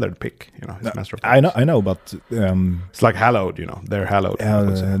a standard pick. You know, it's Master of Puppets. I know, but it's like Hallowed. You know, they're Hallowed.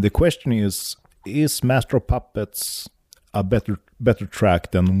 The question is Master of Puppets a better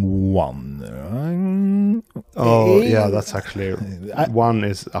track than One? Yeah, that's actually One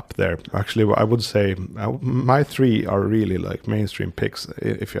is up there. Actually, I would say my three are really like mainstream picks.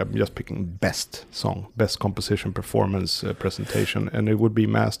 If I'm just picking best song, best composition, performance, presentation, and it would be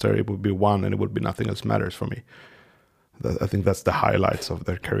Master, it would be One, and it would be Nothing Else Matters for me. I think that's the highlights of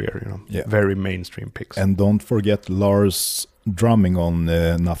their career. You know, very mainstream picks. And don't forget Lars drumming on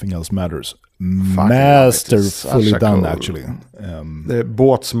Nothing Else Matters. Masterfully done, actually. The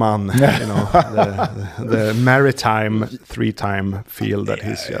Båtsman, you know, the maritime 3-time feel that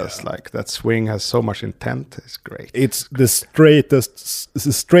he's just like, that swing has so much intent. It's great. It's the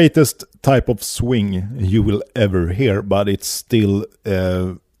straightest type of swing you will ever hear, but it's still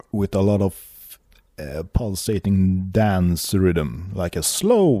with a lot of pulsating dance rhythm, like a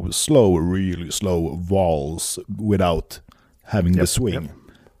slow, really slow waltz without having the swing.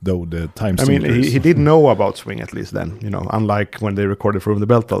 Though the time. I mean, he did know about swing at least then, you know. Unlike when they recorded From the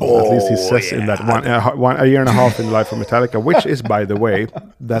Belt, at least he says in that a year and a half in the life of Metallica, which is, by the way,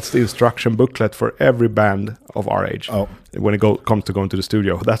 that's the instruction booklet for every band of our age. When it comes to going to the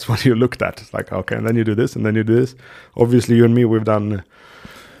studio, that's what you looked at. It's like, okay, and then you do this, and then you do this. Obviously, you and me, we've done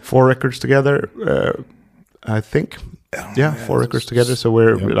 4 records together. I think. 4 records together. So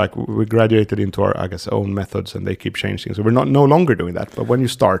we graduated into our, I guess, own methods, and they keep changing. So we're no longer doing that. But when you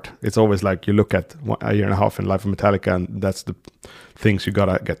start, it's always like you look at a year and a half in life of Metallica, and that's the things you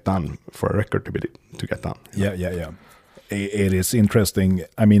gotta get done for a record to get done. Yeah. It is interesting.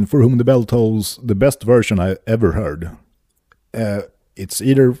 I mean, For Whom the Bell Tolls, the best version I ever heard. It's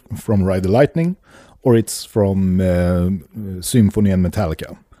either from Ride the Lightning, or it's from Symphony and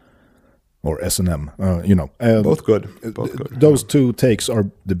Metallica. Or S&M, you know. Both good. Those two takes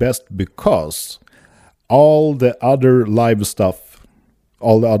are the best because all the other live stuff,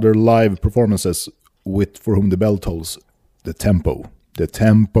 all the other live performances with For Whom the Bell Tolls, the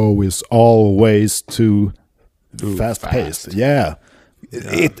tempo is always too fast-paced. Yeah.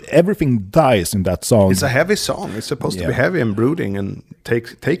 Everything dies in that song. It's a heavy song. It's supposed to be heavy and brooding and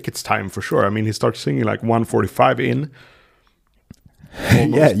take its time for sure. I mean, he starts singing like 1:45 in.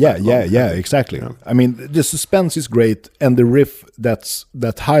 Yeah, exactly. Yeah. I mean, the suspense is great, and the riff that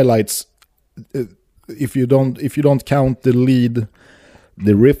highlights. If you don't count the lead,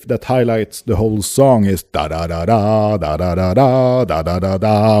 the riff that highlights the whole song is da da da da da da da da da da da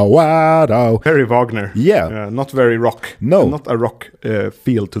da wow. Very Wagner. Yeah, not very rock. No, not a rock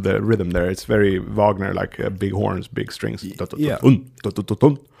feel to the rhythm there. It's very Wagner, like big horns, big strings.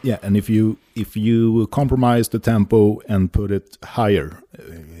 Yeah, and if you compromise the tempo and put it higher,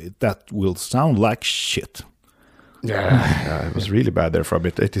 that will sound like shit. Yeah, it was really bad there for a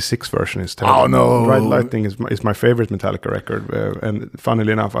bit. 86 version is terrible. Oh no! Ride Lightning is my favorite Metallica record, and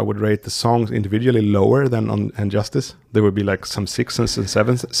funnily enough, I would rate the songs individually lower than on Injustice. There would be like some 6s and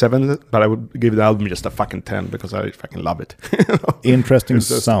 7s, but I would give the album just a fucking 10 because I fucking love it. Interesting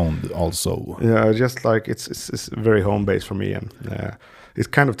sound also. Yeah, just like it's very home base for me, and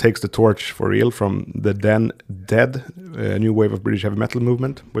it kind of takes the torch for real from the then dead new wave of British heavy metal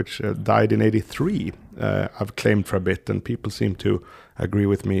movement, which died in '83. I've claimed for a bit, and people seem to agree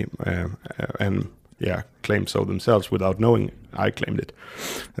with me and claim so themselves without knowing I claimed it.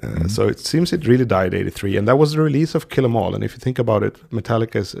 So it seems it really died '83, and that was the release of Kill 'Em All. And if you think about it,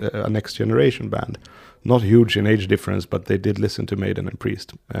 Metallica is a next generation band, not huge in age difference, but they did listen to Maiden and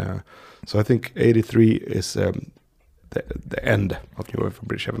Priest. So I think '83 is the end of new wave of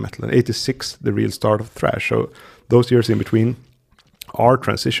British heavy metal, and '86 the real start of thrash. So those years in between are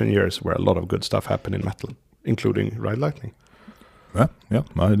transition years where a lot of good stuff happened in metal, including Ride Lightning. Yeah,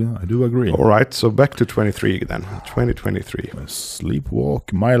 I do agree. All right, so back to 23 then. 2023.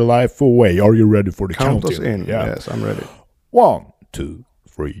 Sleepwalk my life away. Are you ready for the Count us counting? in. Yes, I'm ready. 1, 2,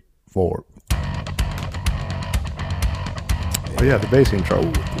 3, 4. Oh yeah, the bass intro.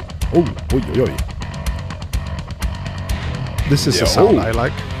 Oh, oi, oi, oi. This is a sound I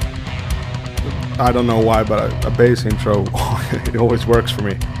like. I don't know why, but a bass intro, it always works for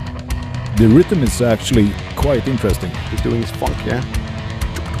me. The rhythm is actually quite interesting. He's doing his funk, yeah.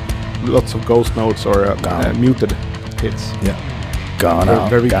 Lots of ghost notes or muted hits. Yeah.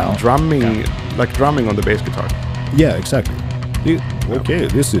 Very drumming, like drumming on the bass guitar. Yeah, exactly. Okay,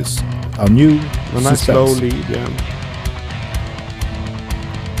 this is a new a nice slow lead, yeah.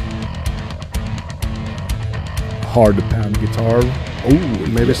 Hard pan guitar. Oh,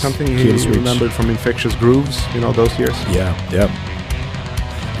 maybe something he remembered from Infectious Grooves, you know, those years. Yeah.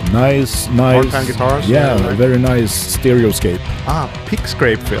 Nice. Hard pan guitars. Yeah, very nice stereoscape. Pick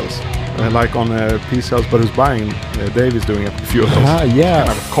scrape fills. Like on P-Cells, but who's buying? Dave is doing a few of those. Yeah.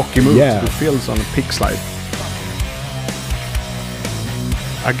 Kind of a cocky move to do fills on a pick slide.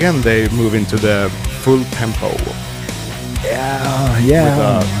 Again, they move into the full tempo. Yeah. With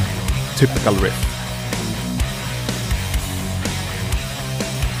a typical riff.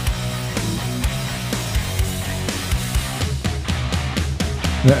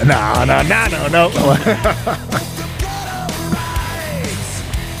 No.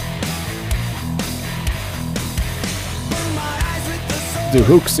 The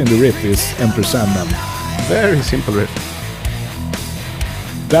hooks in the riff is Enter Sandman. Very simple riff.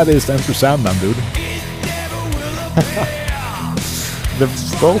 That is Enter Sandman, dude. The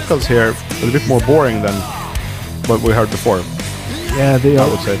vocals here are a bit more boring than what we heard before. Yeah, they are. I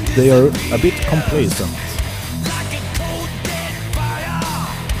would say they are a bit complacent.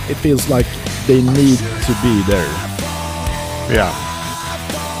 It feels like they need to be there. Yeah.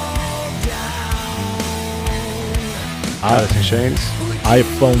 Alice in Chains.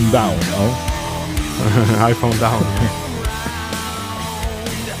 iPhone down, iPhone down.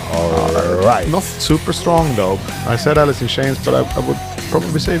 Alright. Not super strong though. I said Alice in Chains, but I would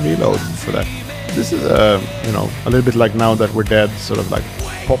probably say Reload for that. This is a little bit like Now That We're Dead, sort of like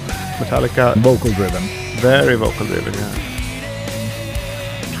pop Metallica. Vocal driven. Very vocal driven, yeah.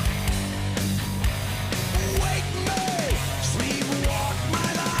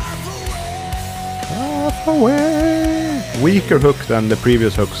 Away. Weaker hook than the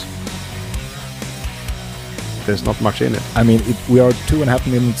previous hooks. There's not much in it. I mean, we are 2.5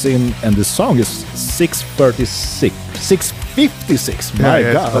 minutes in, and the song is 6:36, 6:56. My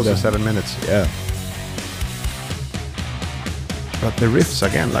God, it's close to 7 minutes. Yeah. But the riffs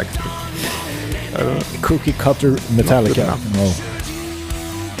again, like I don't know. Cookie cutter Metallica. No.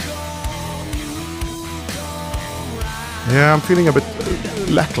 Yeah, I'm feeling a bit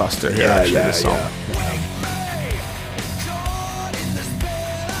lackluster here. Actually, this song.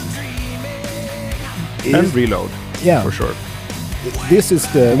 And Reload. Yeah, for sure. This is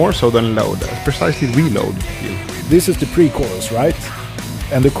the more so than Load. Precisely Reload. This is the pre-chorus, right?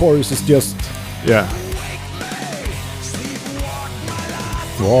 And the chorus is just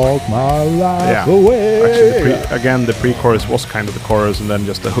walk my life away. Actually, again, the pre-chorus was kind of the chorus and then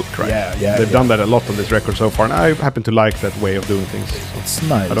just the hook, right? Yeah. They've done that a lot on this record so far, and I happen to like that way of doing things. It's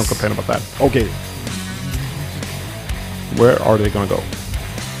nice. I don't complain about that. Okay. Where are they gonna go?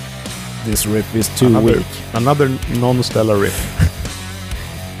 This riff is too weak. Another non-stellar riff.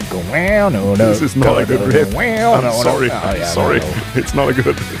 No. This is not a good riff. I'm sorry. Sorry. It's not a good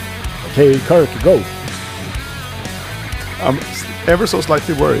riff. Okay, Kirk, go. I'm ever so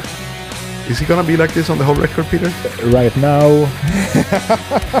slightly worried. Is he gonna be like this on the whole record, Peter? Right now.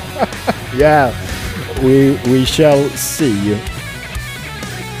 Yeah, we shall see.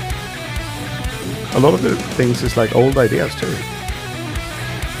 A lot of the things is like old ideas too.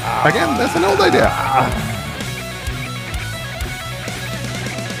 Again, that's an old idea.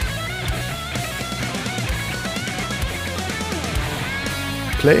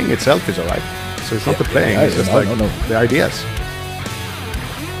 Playing itself is alright. So it's not the playing, it's just the ideas.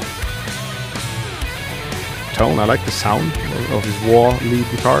 Tone, I like the sound of his wah lead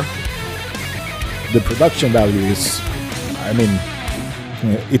guitar. The production value is, I mean,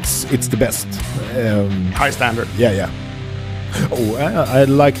 it's the best. High standard. Yeah. Oh, I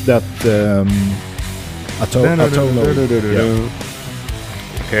like that Atomo.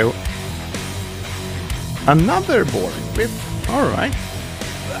 Okay. Another boring riff. Alright.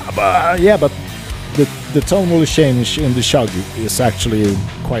 But the tonal change in the chug is actually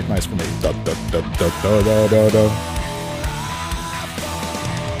quite nice for me.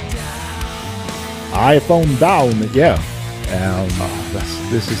 iPhone down, yeah.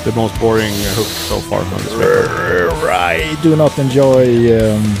 This is the most boring hook so far from this record. I do not enjoy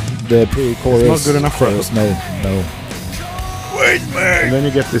the pre-chorus. It's not good enough for us. No. Wait, man! And then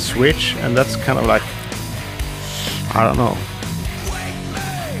you get this switch, and that's kind of like, I don't know.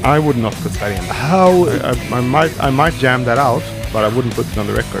 I would not put that in. How I might jam that out, but I wouldn't put it on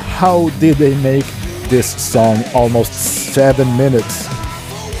the record. How did they make this song almost 7 minutes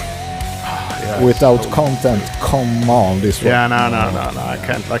without content? Come on, this one. Yeah, no. I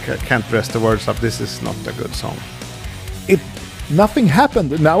can't dress the words up. This is not a good song. Nothing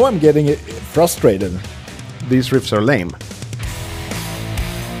happened. Now I'm getting frustrated. These riffs are lame.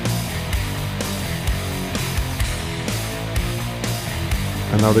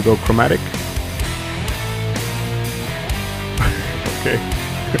 And now they go chromatic. Okay.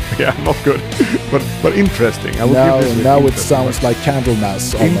 Yeah, not good, but interesting. I would give this now it sounds like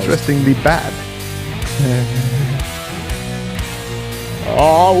Candlemass. Interestingly bad.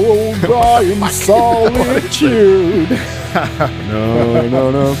 I will die in solitude. No.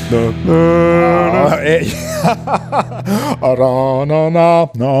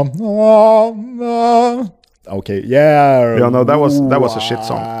 Okay, yeah. Yeah, no, that was a shit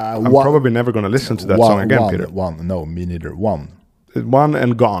song. I'm probably never gonna listen to that song again, Peter. No, me neither. One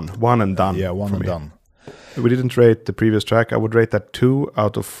and gone. One and done. Yeah, one and done. We didn't rate the previous track. I would rate that 2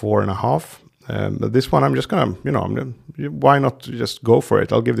 out of 4.5. But this one, I'm just gonna, why not just go for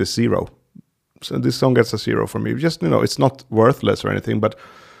it? I'll give this 0. So this song gets a 0 for me. Just, it's not worthless or anything, but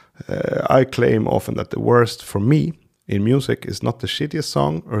I claim often that the worst for me in music is not the shittiest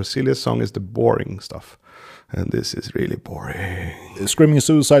song or silliest song, is the boring stuff. And this is really boring. Screaming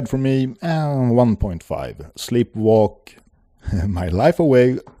Suicide for me, 1.5. Sleepwalk, My Life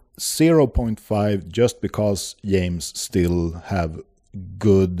Away, 0.5, just because James still have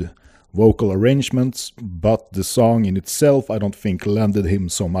good vocal arrangements, but the song in itself I don't think lended him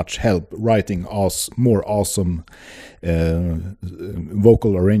so much help writing more awesome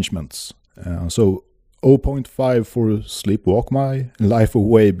vocal arrangements. So 0.5 for Sleepwalk, My Life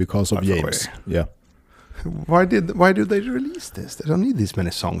Away, because of James. Yeah. Why do they release this? They don't need this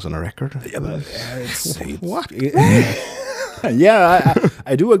many songs on a record. Yeah, but what? Yeah,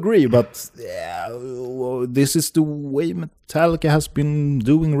 I do agree, but this is the way Metallica has been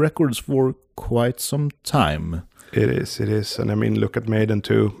doing records for quite some time. It is. And I mean, look at Maiden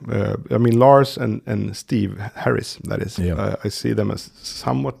too. Lars and Steve Harris, that is. Yeah. I see them as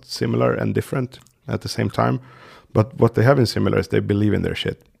somewhat similar and different at the same time. But what they have in similar is they believe in their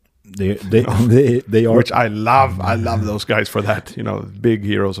shit. They are, which I love. I love those guys for that. Big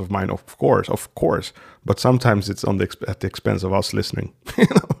heroes of mine, of course. But sometimes it's at the expense of us listening.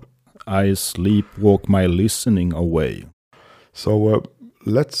 I sleepwalk my listening away. So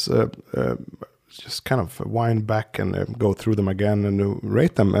let's just kind of wind back and go through them again and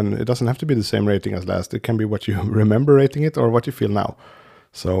rate them. And it doesn't have to be the same rating as last. It can be what you remember rating it or what you feel now.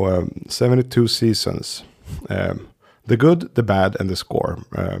 So 72 seasons. The good, the bad, and the score.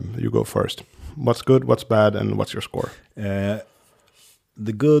 You go first. What's good, what's bad, and what's your score?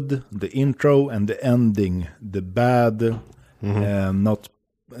 The good, the intro, and the ending. The bad, not...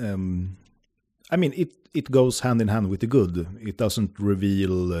 it goes hand in hand with the good. It doesn't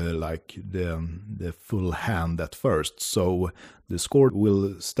reveal the full hand at first. So the score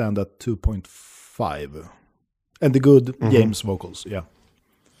will stand at 2.5. And the good, James vocals, yeah.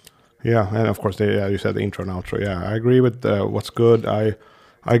 Yeah, and of course, you said the intro and outro. Yeah, I agree with what's good.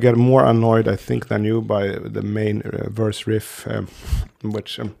 I get more annoyed, I think, than you by the main verse riff,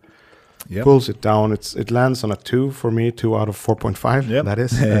 which pulls it down. It lands on a 2 for me, 2 out of 4.5. Yep. That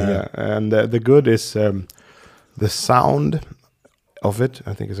is. And the good is the sound of it.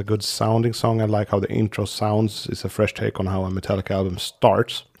 I think it's a good sounding song. I like how the intro sounds. It's a fresh take on how a Metallica album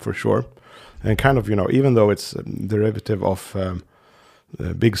starts, for sure. And kind of, even though it's a derivative of...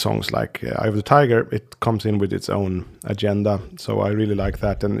 big songs like Eye of the Tiger, it comes in with its own agenda, so I really like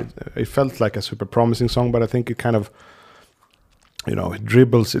that, and it felt like a super promising song, but I think it kind of, it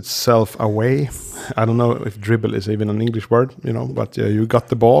dribbles itself away. I don't know if dribble is even an English word, but you got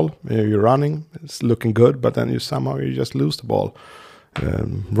the ball, you're running, it's looking good, but then you just lose the ball.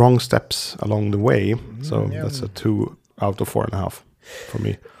 Wrong steps along the way, so that's a 2 out of 4.5 for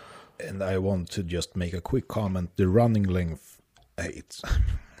me. And I want to just make a quick comment. The running length, it's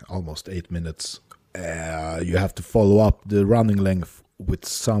almost 8 minutes. You have to follow up the running length with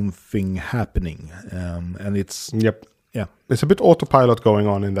something happening, and it's it's a bit autopilot going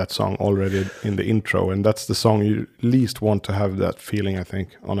on in that song already in the intro, and that's the song you least want to have that feeling, I think,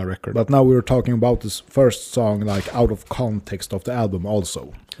 on a record. But now we're talking about this first song, like out of context of the album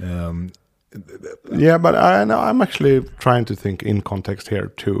also. Yeah, but I'm actually trying to think in context here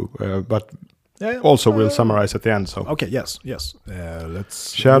too. But also we'll summarize at the end. So okay, yes.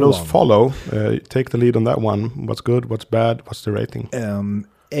 Let's Shadows Follow. Take the lead on that one. What's good? What's bad? What's the rating?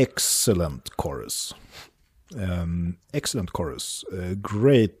 Excellent chorus. Excellent chorus.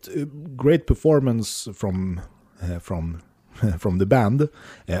 Great performance from the band.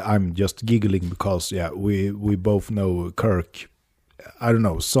 I'm just giggling because we both know Kirk. I don't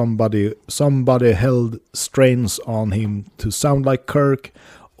know, somebody held strains on him to sound like Kirk,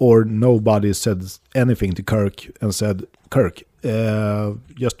 or nobody said anything to Kirk and said, Kirk,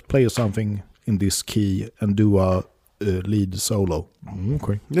 just play something in this key and do a lead solo.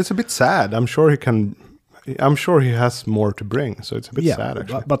 Okay. It's a bit sad. I'm sure he has more to bring, so it's a bit sad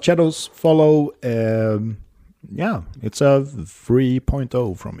actually. But Shadows Follow, it's a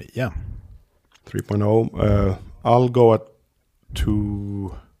 3.0 from me. 3.0. I'll go at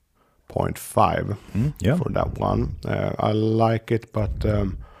 2.5 for that one. I like it, but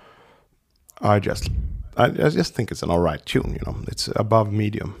I just think it's an alright tune. It's above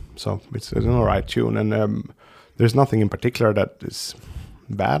medium, so it's an alright tune, and there's nothing in particular that is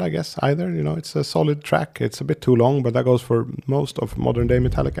bad, I guess, either. It's a solid track. It's a bit too long, but that goes for most of modern day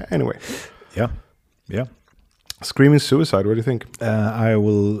Metallica anyway. Yeah. Screaming Suicide, what do you think? I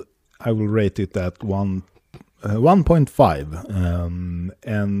will rate it at 1.5,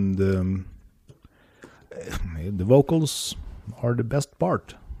 and the vocals are the best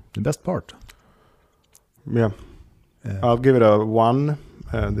part. Yeah, I'll give it a 1.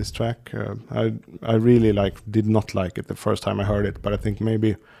 This track, I really did not like it the first time I heard it, but I think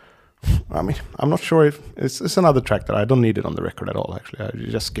maybe, I'm not sure if it's another track that I don't need it on the record at all. Actually, I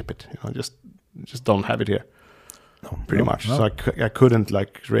just skip it. Just don't have it here. Pretty much. No. So I couldn't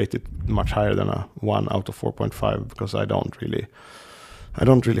rate it much higher than a 1 out of 4.5 because I don't really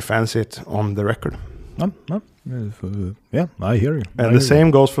fancy it on the record. No. Yeah, I hear you. And the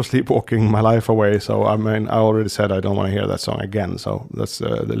same goes for Sleepwalking My Life Away. So I already said I don't want to hear that song again. So that's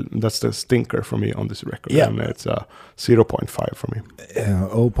the stinker for me on this record. Yeah, and it's a 0.5 for me.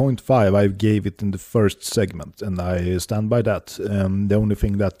 0.5 I gave it in the first segment, and I stand by that. The only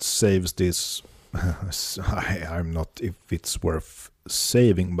thing that saves this, I'm not if it's worth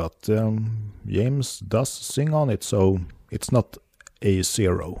saving, but James does sing on it, so it's not a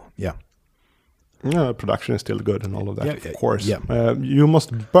 0. Yeah. Yeah, production is still good and all of that, of course. Yeah. You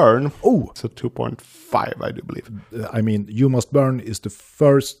Must Burn. Oh, it's a 2.5, I do believe. You Must Burn is the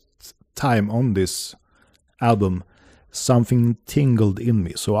first time on this album something tingled in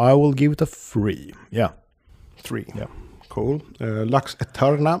me, so I will give it a 3. Yeah. 3. Yeah. Cool. Lux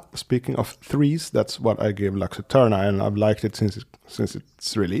Eterna. Speaking of 3s, that's what I give Lux Eterna, and I've liked it since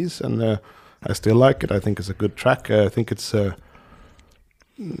its release, and I still like it. I think it's a good track. I think it's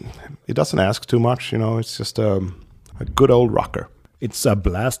it doesn't ask too much, it's just a good old rocker. It's a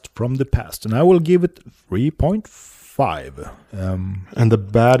blast from the past, and I will give it 3.5. And the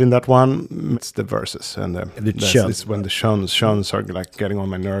bad in that one, it's the verses, and the when the shuns are getting on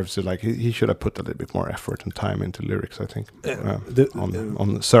my nerves. He should have put a little bit more effort and time into lyrics, I think,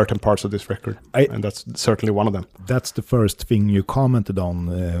 on certain parts of this record, and that's certainly one of them. That's the first thing you commented on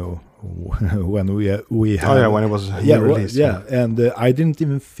when we had, when it was released. And I didn't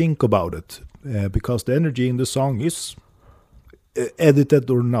even think about it because the energy in the song is edited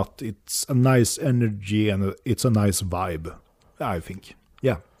or not. It's a nice energy and it's a nice vibe, I think.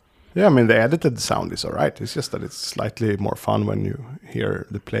 Yeah, the edited sound is all right. It's just that it's slightly more fun when you hear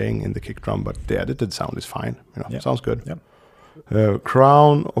the playing in the kick drum, but the edited sound is fine. Sounds good. Yeah.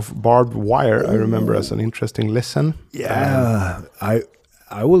 Crown of Barbed Wire, I remember as an interesting listen. Yeah,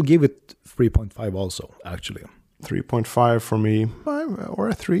 I will give it 3.5 also, actually. 3.5 for me, or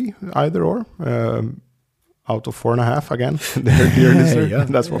a 3, either or. Out of 4.5 again. Dear listener,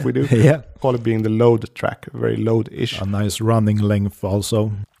 that's what we do. Yeah. Call it being the load track, very load-ish. A nice running length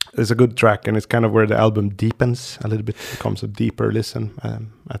also. It's a good track, and it's kind of where the album deepens a little bit, becomes a deeper listen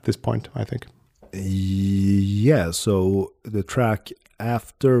at this point, I think. Yeah, so the track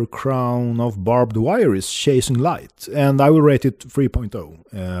after Crown of Barbed Wire is Chasing Light, and I will rate it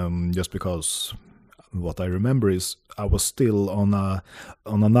 3.0, just because what I remember is I was still on a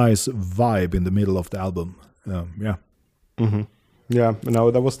nice vibe in the middle of the album. Yeah. Mm-hmm. Yeah,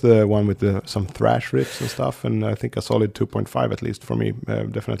 no, that was the one with some thrash riffs and stuff, and I think a solid 2.5 at least for me,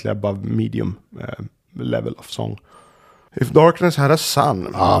 definitely above medium level of song. If Darkness Had a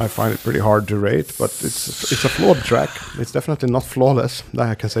Sun, I find it pretty hard to rate, but it's a flawed track. It's definitely not flawless.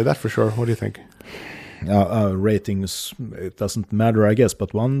 I can say that for sure. What do you think? Ratings, it doesn't matter, I guess,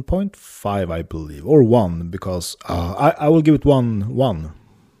 but 1.5, I believe, or 1, because I will give it 1.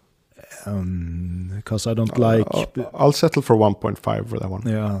 because I don't like. I'll settle for 1.5 for that one.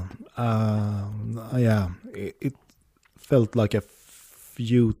 Yeah, it felt like a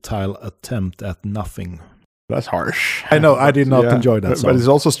futile attempt at nothing. That's harsh. I know. I did not enjoy that song. But it's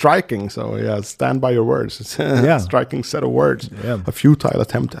also striking. So stand by your words. It's a striking set of words. Yeah. A futile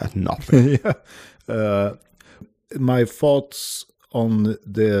attempt at nothing. My thoughts on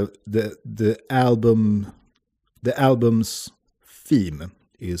the album's theme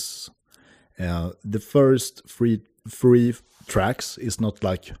is the first three tracks is not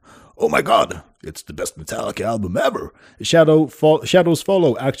like, oh my god, it's the best Metallica album ever. Shadows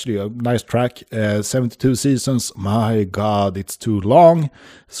Follow, actually a nice track. 72 Seasons, my god, it's too long.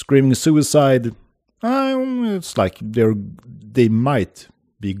 Screaming Suicide, it's like they might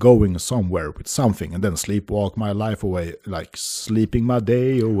be going somewhere with something, and then Sleepwalk My Life Away, like sleeping my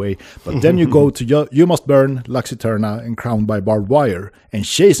day away. But then you go to You Must Burn, Lux Eterna, and Crowned by Barbed Wire, and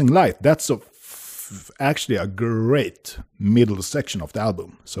Chasing Light. That's actually a great middle section of the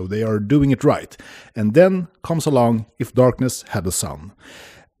album. So they are doing it right. And then comes along If Darkness Had a Sun.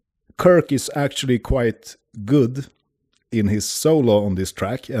 Kirk is actually quite good in his solo on this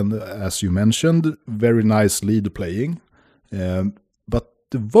track, and as you mentioned, very nice lead playing. But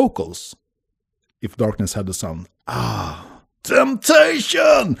the vocals, If Darkness Had a Sun,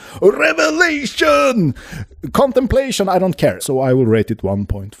 temptation, revelation, contemplation, I don't care. So I will rate it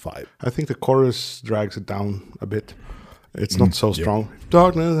 1.5. I think the chorus drags it down a bit. It's not so strong. If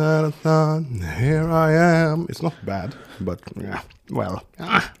darkness had a sun, here I am. It's not bad, but well.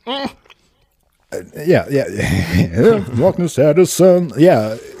 Darkness Had a Sun.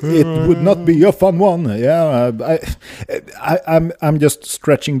 Yeah, it would not be a fun one. Yeah, I'm just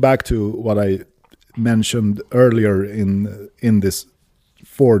stretching back to what I mentioned earlier in this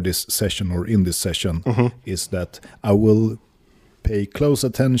session, is that I will pay close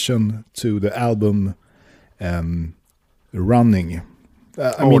attention to the album running.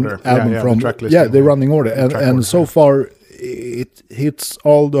 The running order, and so far it hits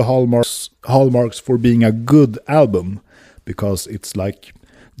all the hallmarks for being a good album, because it's like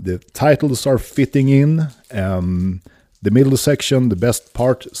the titles are fitting in, the middle section, the best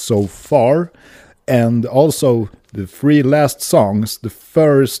part so far. And also the three last songs, the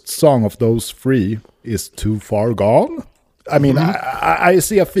first song of those three is Too Far Gone. I mean, I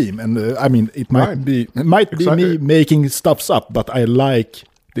see a theme, and it might be me making stuffs up, but I like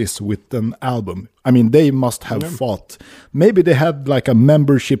this with an album. I mean, they must have thought. Maybe they had like a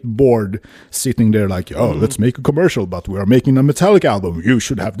membership board sitting there like, let's make a commercial, but we are making a Metallica album. You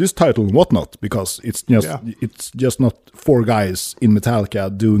should have this title and whatnot, because it's just not four guys in Metallica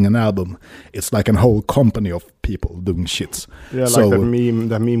doing an album. It's like a whole company of people doing shits. Yeah, so, like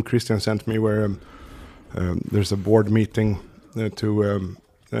that meme Christian sent me where there's a board meeting to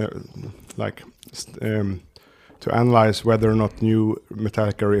analyze whether or not new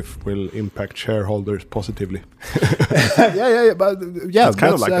Metallica riff will impact shareholders positively. It's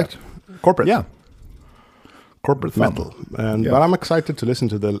kind of like that. Corporate. Corporate metal. But I'm excited to listen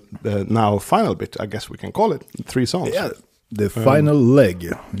to the now final bit, I guess we can call it. 3 songs. Yeah, the final leg.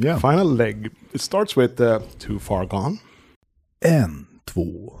 Yeah. Final leg. It starts with Too Far Gone. 1,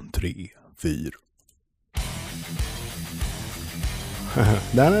 2, 3, 4.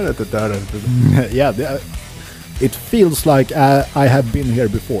 It feels like I have been here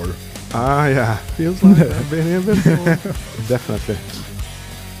before. Feels like I've been here before. Definitely.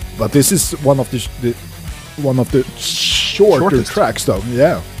 But this is one of the shorter tracks, though.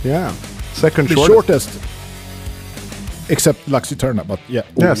 Yeah. Second the shortest. Except Lux Eterna, but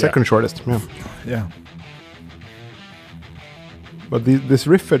second shortest. Yeah. But this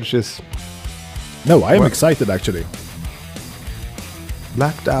riffage is. No, I am excited actually.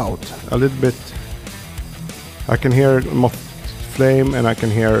 Blacked out a little bit. I can hear Moth Flame, and I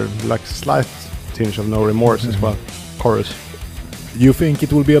can hear like slight tinge of No Remorse as well. Chorus. You think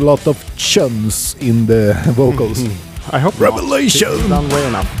it will be a lot of chuns in the vocals? I hope Revelation. It's done way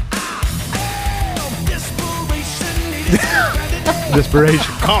enough.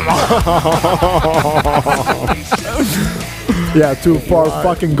 Desperation. Come on. Yeah, too far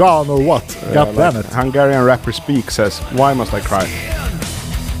fucking gone or what? God damn it. Hungarian rapper Speak says, "Why must I cry?"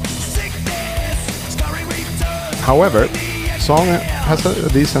 However, song has a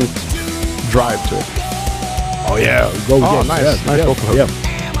decent drive to it. Oh yeah, nice vocal hook.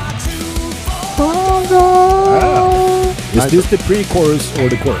 Is this the pre-chorus or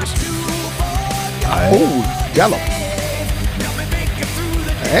the chorus? Gallop.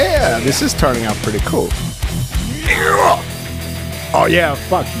 Yeah, this is turning out pretty cool. Oh yeah,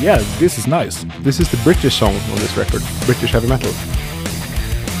 fuck yeah, this is nice. This is the British song on this record, British heavy metal.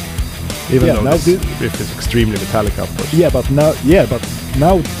 Even Yeah, though now this riff is extremely metallic, of course.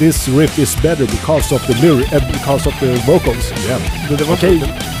 Now this riff is better because of the because of the vocals. Yeah, there was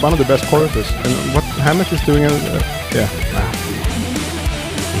one of the best choruses. And what Hammett is doing,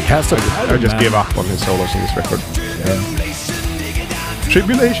 He has a I just gave up on his solos in this record.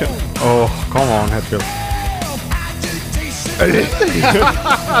 Tribulation. Oh, come on, Hetfield.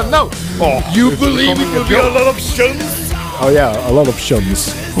 No. Oh, You believe it will be a lot of shuns? Oh yeah, a lot of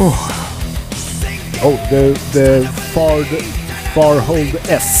shuns. Oh, the far hold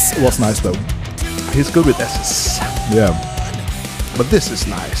S was nice though. he's good with S's. Yeah. But this is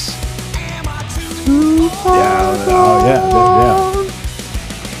nice. Yeah.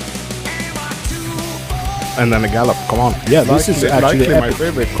 And then a gallop. Come on. Yeah, this is actually likely my epic.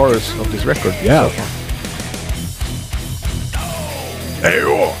 favorite chorus of this record. Yeah. So far.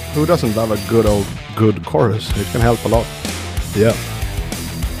 Who doesn't love a good chorus? It can help a lot. Yeah.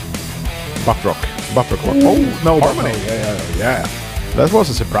 Butt rock. Oh no, harmony. Yeah. That was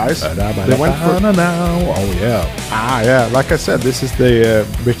a surprise. They went for. Oh yeah. Yeah. Like I said, this is the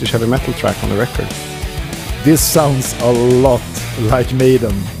British heavy metal track on the record. This sounds a lot like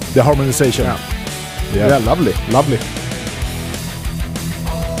Maiden. The harmonization. Yeah, lovely.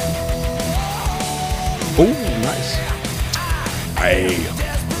 Oh, nice.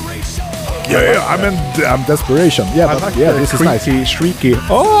 I'm desperation. Yeah, I but like yeah, the this is nice. shrieky.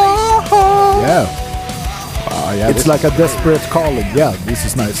 Yeah. Yeah, It's like a desperate calling. Yeah, this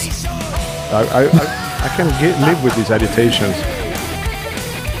is nice. I can live with these agitations.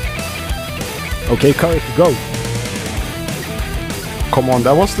 Okay, Kurt, go. Come on,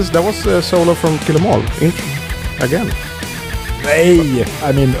 that was a solo from Kill 'Em All. Again. Hey,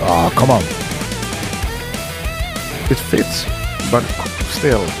 I mean, come on. It fits, but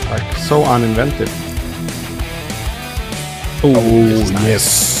still, like, so uninventive.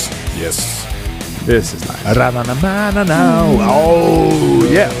 Yes. This is nice. Oh,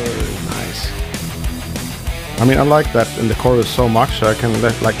 yeah. Nice. I mean, I like that in the chorus so much, I can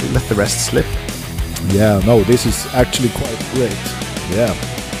let the rest slip. Yeah, no, this is actually quite great. Yeah.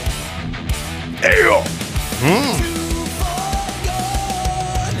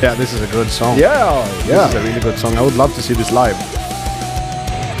 Yeah, this is a good song. Yeah. This is a really good song. I would love to see this live.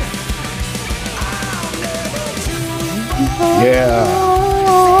 Yeah.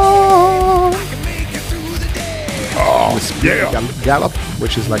 Gallop,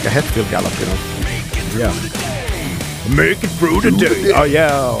 which is like a Hetfield gallop, you know. Yeah. Make it through the day. Oh,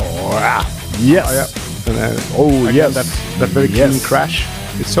 yeah. Yes. Oh, yeah. And, yes. That very clean crash.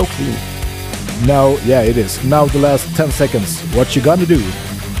 It's so clean. Now, yeah, it is. Now the last 10 seconds. What you gonna do?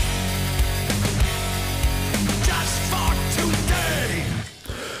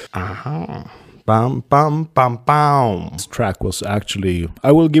 Bam, bam, bam, bam. This track was actually,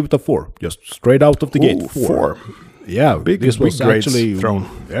 I will give it a 4. Just straight out of the gate. 4. Yeah, This was grades actually thrown.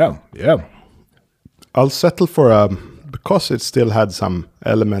 Yeah. I'll settle for because it still had some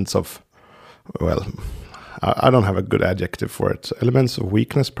elements of, well, I don't have a good adjective for it. Elements of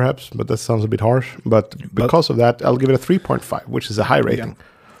weakness, perhaps, but that sounds a bit harsh. But because of that, I'll give it a 3.5, which is a high rating.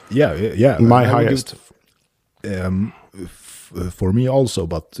 Yeah. My highest. For me also,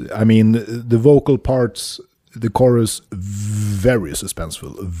 but I mean the vocal parts, the chorus, very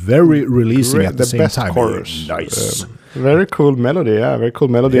suspenseful, very releasing at the same best time. Chorus. Nice. Very cool melody, very cool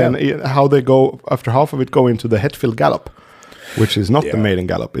melody. Yeah. And how they go, after half of it, go into the Hetfield gallop, which is not the Maiden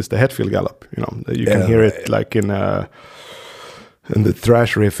gallop, it's the Hetfield gallop. You know, you can hear it like in the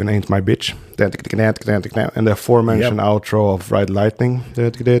thrash riff in Ain't My Bitch. And the aforementioned outro of Ride Lightning. A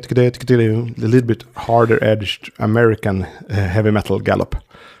little bit harder edged American heavy metal gallop.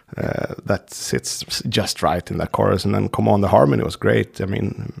 That sits just right in that chorus. And then come on, the harmony was great. I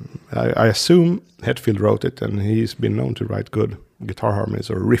mean, I assume Hetfield wrote it, and he's been known to write good guitar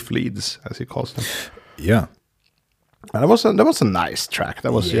harmonies, or riff leads, as he calls them. Yeah. And that was a nice track.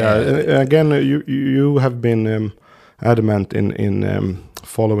 That was again, you have been adamant in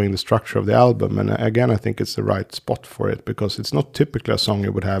following the structure of the album, and again, I think it's the right spot for it, because it's not typically a song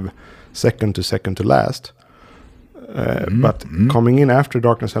you would have second to last. But coming in after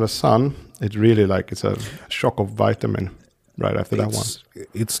Darkness Had a Sun, it really it's a shock of vitamin right after that one.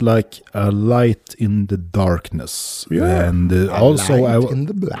 It's like a light in the darkness. Yeah. And also light in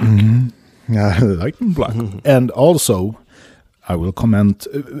the black. Light in black. And also, I will comment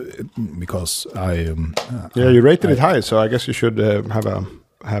because I you rated it high, so I guess you should have a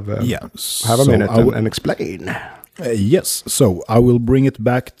minute and explain. Yes, so I will bring it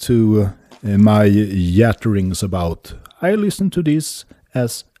back to my yatterings about. I listen to this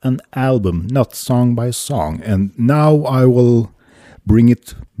as an album, not song by song, and now I will bring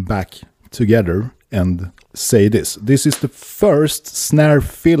it back together and say this. This is the first snare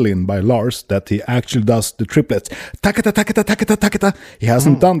fill-in by Lars that he actually does the triplets. Takata, takata, takata, takata. He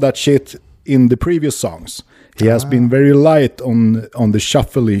hasn't done that shit in the previous songs. He has been very light on the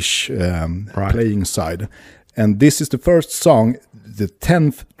shuffle-ish playing side. And this is the first song, the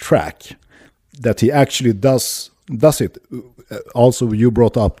 10th track, that he actually does it. Also, you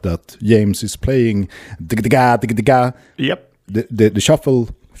brought up that James is playing Yep. The shuffle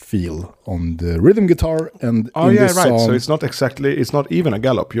feel on the rhythm guitar and right. song. So it's not even a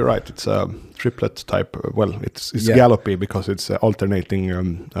gallop. You're right. It's a triplet type. Well, it's gallopy because it's alternating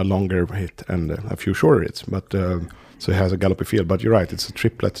a longer hit and a few shorter hits. But so it has a gallopy feel. But you're right. It's a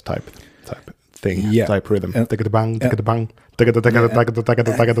triplet type thing. Type rhythm.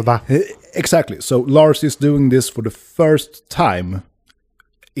 Exactly. So Lars is doing this for the first time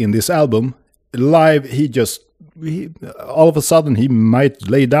in this album. Live, he all of a sudden he might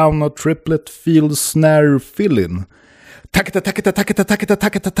lay down a triplet field snare fill-in.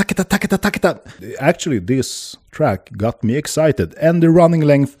 Actually, this track got me excited, and the running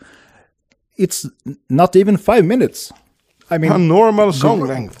length, it's not even 5 minutes. I mean, a normal song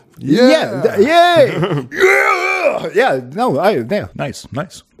length. Nice.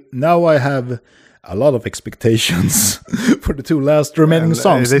 Now I have a lot of expectations for the 2 last remaining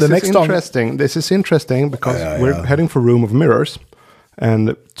songs. This the is next interesting. This is interesting because we're heading for Room of Mirrors,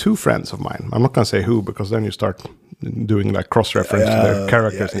 and 2 friends of mine. I'm not gonna say who because then you start doing like cross-reference to their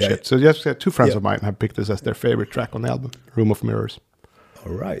characters and shit. So just 2 friends of mine have picked this as their favorite track on the album, Room of Mirrors.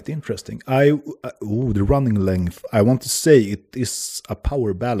 All right, interesting. The running length. I want to say it is a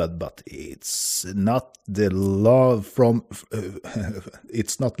power ballad, but it's not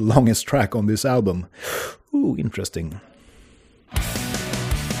it's not the longest track on this album. Ooh, interesting.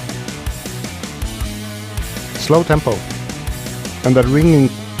 Slow tempo, and that ringing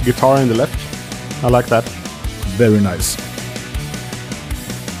guitar in the left. I like that. Very nice.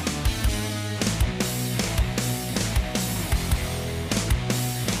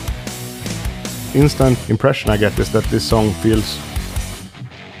 Instant impression I get is that this song feels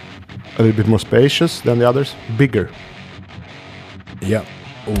a little bit more spacious than the others, bigger. Yeah.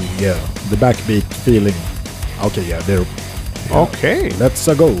 Oh yeah. The backbeat feeling. Okay, yeah, there. Yeah. Okay. Let's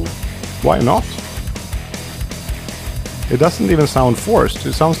go. Why not? It doesn't even sound forced.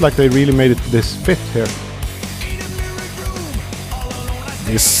 It sounds like they really made this fit here.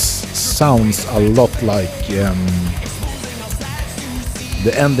 This sounds a lot like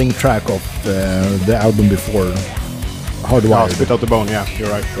the ending track of the album before, Hardwired. Spit Out the Bone, yeah, you're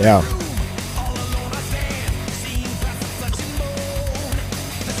right. Yeah.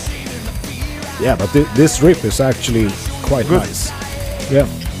 Yeah, but this riff is actually quite good. Nice. Yeah.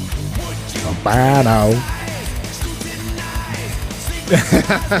 Now.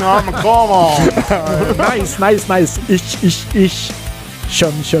 Come on! Nice. Ish.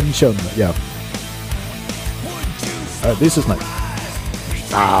 Shun. Yeah. This is nice.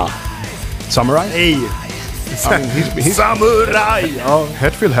 Samurai? Hey! I mean, he's Samurai! Oh,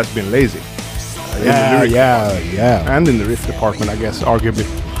 Hetfield has been lazy. Yeah. And in the riff department, I guess, arguably.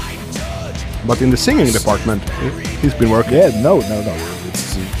 But in the singing department, he's been working. Yeah, no.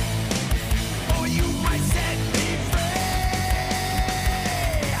 It's,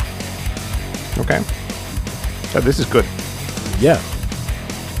 okay. So this is good. Yeah.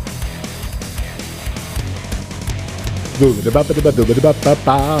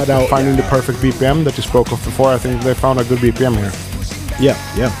 Finding the perfect BPM that you spoke of before, I think they found a good BPM here. Yeah.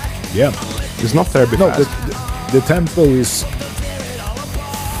 It's not terribly fast. The tempo is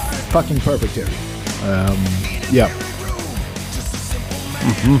fucking perfect here. Yeah.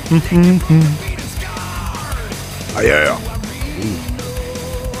 Yeah.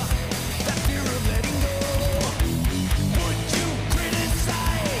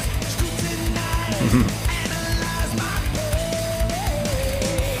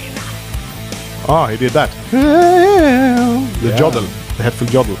 Oh, he did that. The jodel, the Hetfield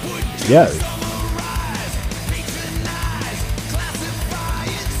jodel. Yeah.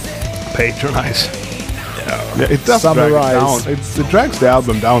 Patronize. Yeah, it does drag it down. It drags the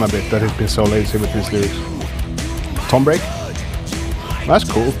album down a bit that it's been so lazy with these lyrics. Tom break. That's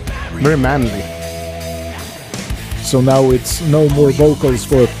cool. Very manly. So now it's no more vocals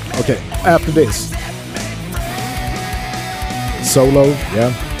for... Okay, after this. Solo,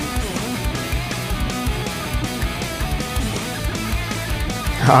 yeah.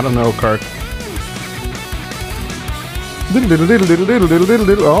 I don't know, Kurt. Where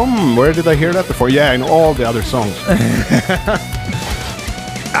did I hear that before? Yeah, in all the other songs.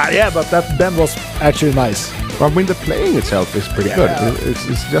 Yeah, but that bend was actually nice. I mean, the playing itself is pretty good.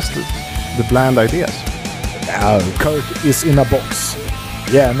 It's just the bland ideas. Kirk is in a box.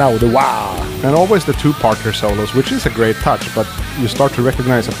 Yeah, now the wow. And always the two-parter solos, which is a great touch, but you start to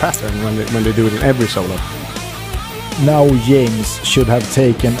recognize a pattern when they do it in every solo. Now James should have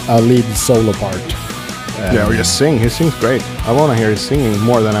taken a lead solo part. Yeah, or just sing. He sings great. I want to hear his singing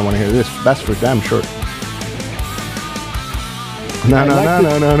more than I want to hear this. That's for damn sure. No.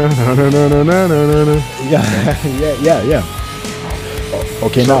 Yeah.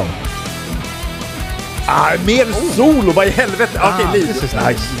 Okay, now. Mer solo, vad i helvete? Okay, lead. This is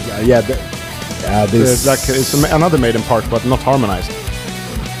nice. This... It's another Maiden part, but not harmonized.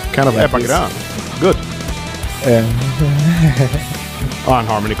 Kind of Ebba Grön. Good. And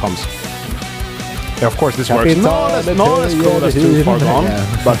harmony comes. Yeah, of course, this works. Not as cool as Too Far Gone,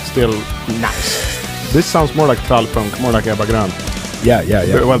 but still nice. This sounds more like trallpunk, more like Ebba Grön. Yeah.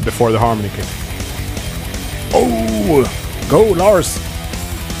 Well, before the harmony kick. Oh! Go, Lars!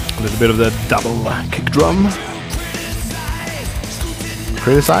 A little bit of the double kick drum.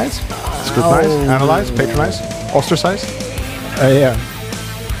 Criticize, scrutinize, analyze, patronize, ostracize. Yeah.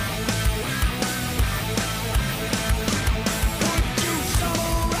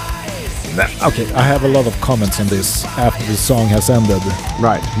 Okay, I have a lot of comments on this after the song has ended.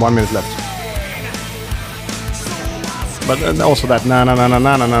 Right, 1 minute left. But also that na,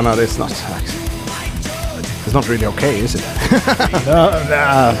 it's not. It's not really okay, is it? No.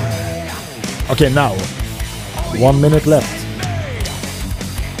 Okay, now 1 minute left.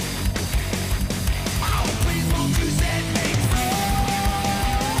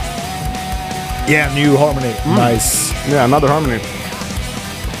 Yeah, new harmony. Nice. Yeah, another harmony.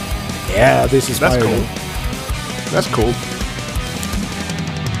 Yeah, this is That's cool. That's cool.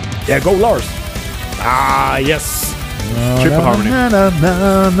 Yeah, go Lars. Yes. Triple harmony.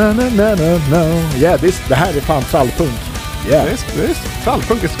 Yeah, det här är fan trallpunk. Yeah. This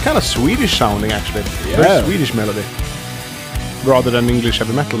trallpunk is kind of Swedish sounding actually. Yeah. Very Swedish melody. Rather than English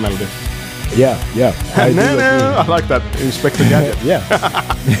heavy metal melody. Yeah. I like that. Inspector Gadget. Yeah.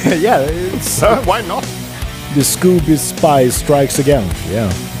 Yeah, it's... Why not? The Scooby Spy strikes again.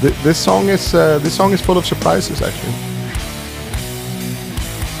 Yeah. This song is full of surprises actually.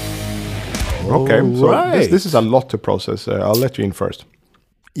 Okay, so right. this is a lot to process. I'll let you in first.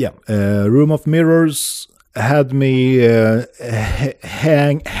 Yeah. Room of Mirrors had me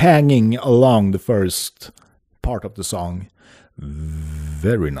hanging along the first part of the song.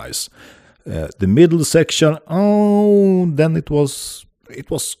 Very nice. The middle section, then it was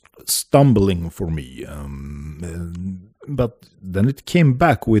stumbling for me. But then it came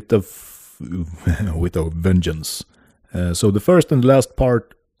back with a vengeance. So the first and last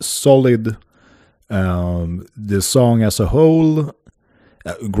part, solid. The song as a whole,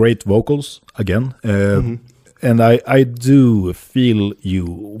 great vocals again. And I do feel you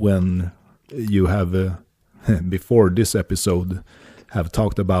when you have, before this episode, have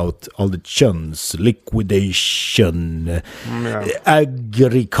talked about all the chuns, liquidation,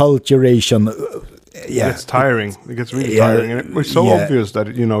 agriculturation. Yeah, it's tiring. It gets really tiring. And it's so obvious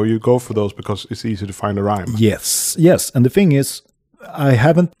that, you go for those because it's easy to find a rhyme. Yes. And the thing is, I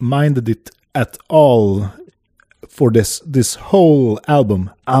haven't minded it at all for this whole album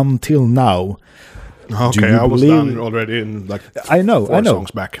until now. Okay, I was done already in like I know.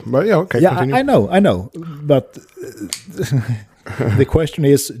 songs back. But yeah, okay, continue. I know. But the question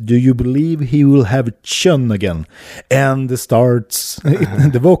is, do you believe he will have chun again? And the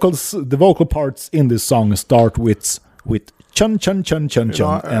vocal parts in this song start with chun.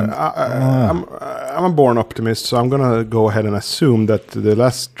 I'm a born optimist, so I'm gonna go ahead and assume that the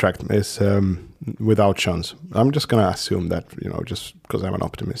last track is without chuns. I'm just gonna assume that, just because I'm an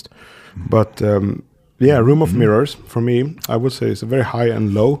optimist. But Room of Mirrors for me, I would say it's a very high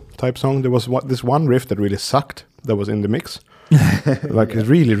and low type song. There was this one riff that really sucked that was in the mix, like a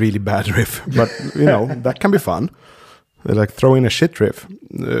really really bad riff. But that can be fun. Like throw in a shit riff.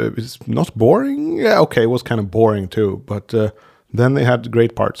 It's not boring. Yeah, okay, it was kind of boring too. But then they had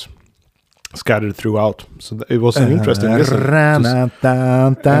great parts scattered throughout. So it was an interesting listen. And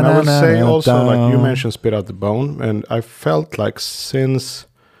I would say also, like you mentioned, Spit Out the Bone. And I felt like since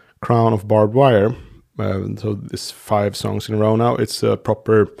Crown of Barbed Wire, so this 5 songs in a row now, it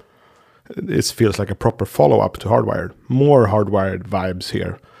feels like a proper follow-up to Hardwired. More Hardwired vibes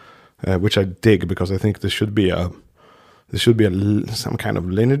here, which I dig because I think this should be some kind of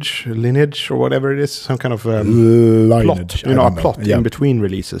lineage or whatever it is, some kind of plot, a plot in between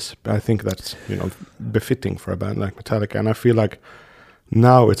releases. I think that's befitting for a band like Metallica, and I feel like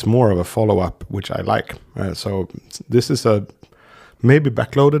now it's more of a follow-up, which I like. So this is maybe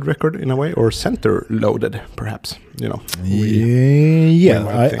backloaded record in a way, or center loaded, perhaps. You know.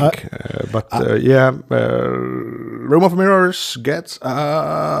 Room of Mirrors gets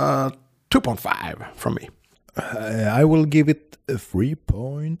 2.5 from me. I will give it a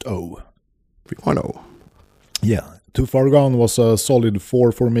 3.0. 3.0. Yeah, Too Far Gone was a solid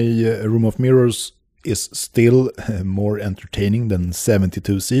 4 for me. Room of Mirrors is still more entertaining than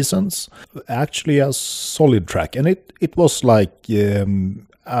 72 Seasons. Actually a solid track, and it was like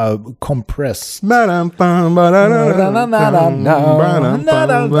compressed. Yeah.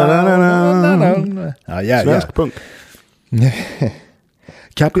 Svensk punk.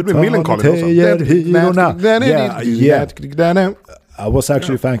 I was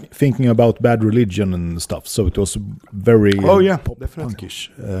actually thinking about Bad Religion and stuff, so it was very punkish.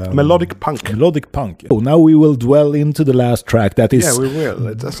 Melodic punk. Melodic punk. So now we will dwell into the last track that is we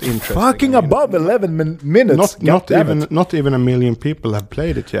will. That's interesting. Fucking above 11 minutes. Not even a million people have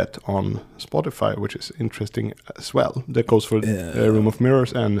played it yet on Spotify, which is interesting as well. That goes for Room of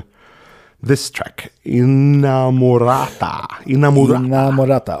Mirrors and this track, Inamorata.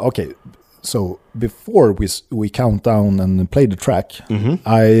 Okay. So before we count down and play the track,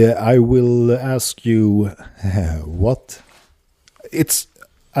 I will ask you what it's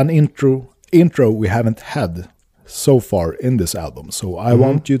an intro we haven't had so far in this album. So I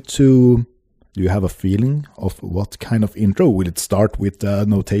want you to. Do you have a feeling of what kind of intro? Will it start with a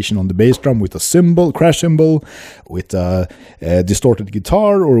notation on the bass drum, with a cymbal, crash cymbal, with a distorted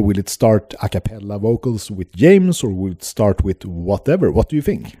guitar, or will it start a cappella vocals with James, or will it start with whatever? What do you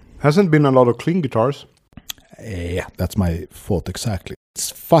think? Hasn't been a lot of clean guitars. Yeah, that's my thought exactly. It's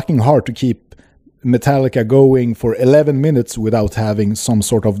fucking hard to keep Metallica going for 11 minutes without having some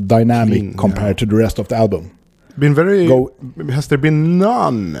sort of dynamic compared to the rest of the album. Has there been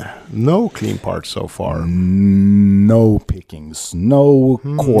no clean parts so far? No pickings, no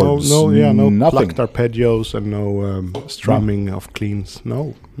chords, no nothing. Plucked arpeggios and no strumming of cleans.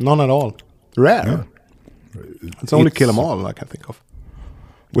 No, none at all. Rare. Yeah. It's only Kill 'Em All I can think of,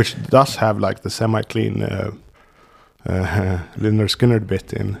 which does have like the semi-clean Lynyrd Skynyrd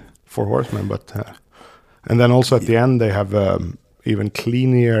bit in Four Horsemen, but and then also at the end they have even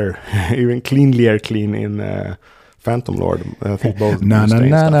cleanlier clean in Phantom Lord. I think both. No.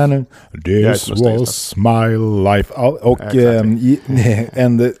 This was my life.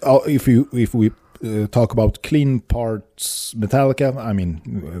 And if we talk about clean parts, Metallica, I mean,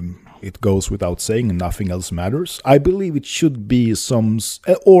 it goes without saying, nothing else matters. I believe it should be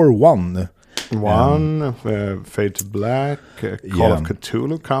one. Fade to Black, Call of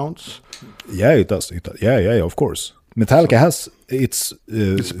Cthulhu counts. Yeah, it does. Yeah, of course. Metallica has it's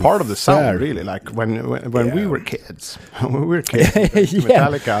part of the sound, really. Like when we were kids,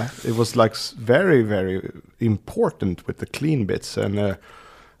 Metallica, it was like very, very important with the clean bits, and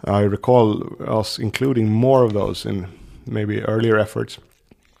I recall us including more of those in maybe earlier efforts.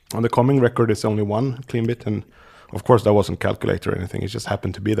 On the coming record, it's only one clean bit, and of course that wasn't calculated or anything. It just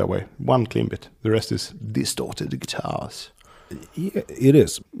happened to be that way. One clean bit. The rest is distorted guitars. Yeah, it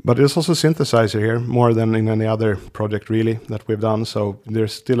is. But there's also synthesizer here, more than in any other project really that we've done. So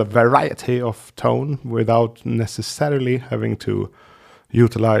there's still a variety of tone without necessarily having to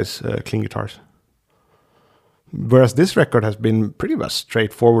utilize clean guitars. Whereas this record has been pretty much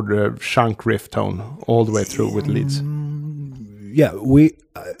straightforward shunk riff tone all the way through with leads. Yeah,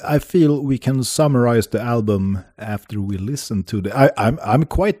 I feel we can summarize the album after we listen to the. I'm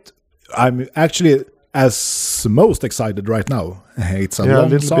actually as most excited right now. It's a long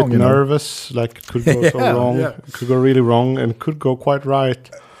little song, bit nervous, like it could go so wrong, it could go really wrong, and could go quite right.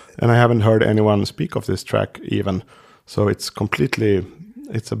 And I haven't heard anyone speak of this track even, so it's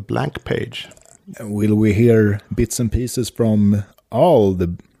a blank page. Will we hear bits and pieces from all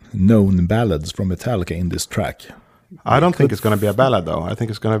the known ballads from Metallica in this track? I don't think it's going to be a ballad, though. I think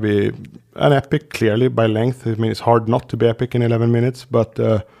it's going to be an epic, clearly, by length. I mean, it's hard not to be epic in 11 minutes, but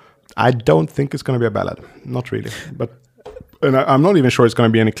I don't think it's going to be a ballad. Not really. And I'm not even sure it's going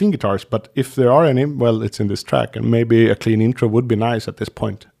to be any clean guitars, but if there are any, well, it's in this track, and maybe a clean intro would be nice at this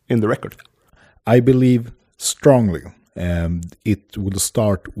point in the record. I believe strongly it will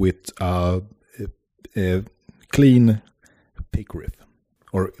start with a clean pick riff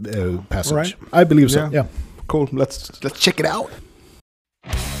or passage. Right. I believe so, yeah. Cool. Let's check it out.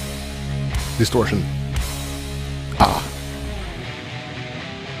 Distortion.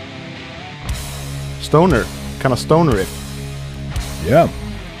 Stoner. Kind of stoner riff. Yeah.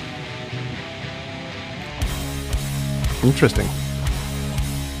 Interesting.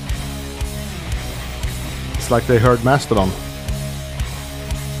 It's like they heard Mastodon.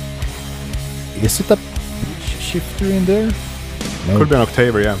 Is it a pitch shifter in there? No. Could be an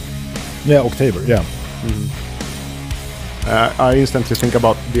octaver, yeah. Yeah, octaver, yeah. I instantly think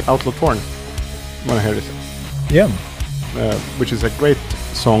about the Outlaw Torn when I hear this. Yeah. Which is a great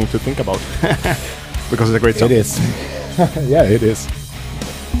song to think about. Because it's a great song. It is. Yeah, it is.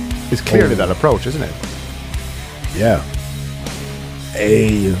 It's clearly that approach, isn't it? Yeah.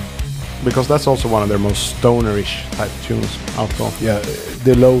 Because that's also one of their most stonerish type tunes, Outlaw. Yeah,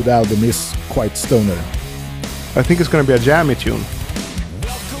 the Load album is quite stoner. I think it's going to be a jammy tune.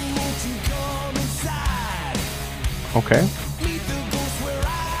 Okay.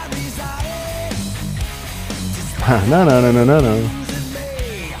 No.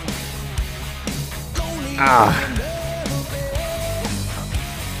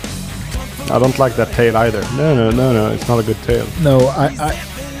 I don't like that tail either. No. It's not a good tail. No,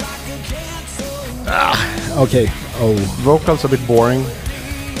 okay. Oh. Vocals a bit boring.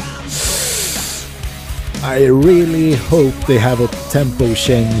 I really hope they have a tempo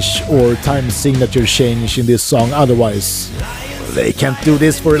change or time signature change in this song. Otherwise, they can't do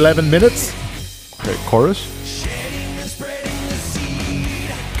this for 11 minutes. Okay, chorus?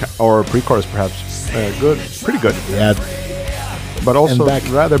 Or pre-chorus perhaps. Good. Pretty good. Yeah. But also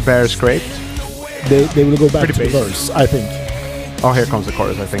rather bare scraped. They will go back Pretty to the basic. verse, I think. Oh, here comes the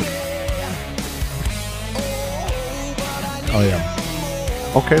chorus, I think. Oh yeah.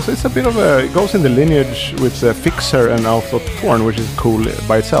 Okay, so it's a bit of a... It goes in the lineage with Fixer and Outlaw Torn, which is cool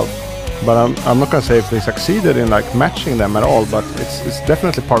by itself. But I'm not gonna say if they succeeded in like matching them at all, but it's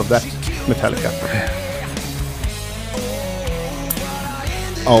definitely part of that Metallica.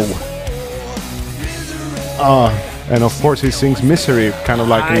 Oh. And of course he sings Misery, kind of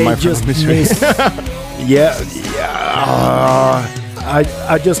like in My Friend of Misery. Yeah.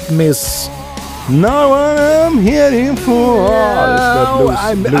 I just miss. No one I'm hearing for.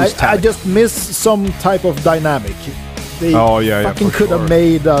 I just miss some type of dynamic. They fucking for could have sure.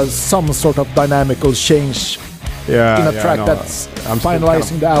 made some sort of dynamical change in a track that's I'm still finalizing kind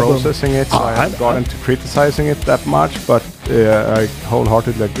of the album. processing it, so I haven't gotten to criticizing it that much, but I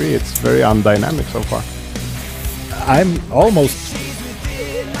wholeheartedly agree. It's very undynamic so far. I'm almost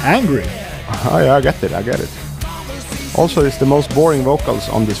angry. Oh yeah, I get it. Also, it's the most boring vocals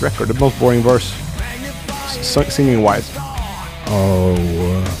on this record, the most boring verse, singing-wise. Oh.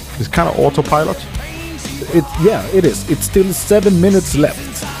 It's kind of autopilot. It is. It's still 7 minutes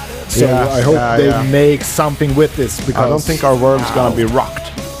left. So Yeah, I hope they yeah. make something with this, because I don't think our world's gonna be rocked.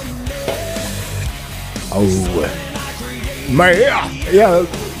 Oh. Yeah,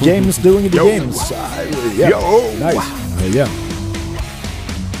 James doing the games. Nice. Yeah.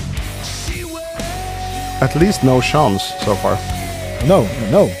 At least no Sean's so far. No.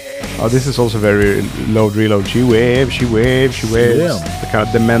 Oh, this is also very load reload. She waves. Yeah. The kind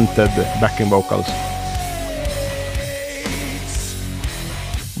of demented backing vocals.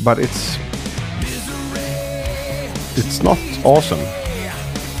 But it's not awesome.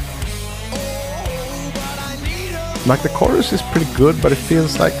 Like the chorus is pretty good, but it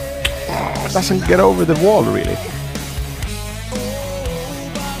feels like it doesn't get over the wall really.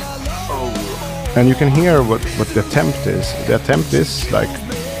 And you can hear what the attempt is. The attempt is like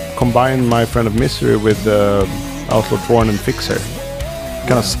combine My Friend of Misery with Outlaw Torn and Fixer.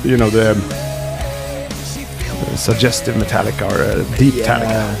 Kind of, the suggestive Metallica or deep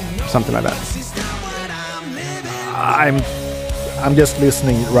Metallica, something like that. I'm just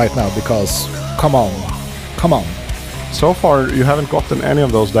listening right now because come on. So far, you haven't gotten any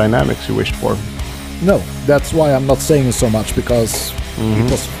of those dynamics you wished for. No, that's why I'm not saying so much, because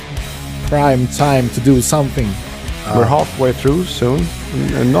it was prime time to do something. We're halfway through soon,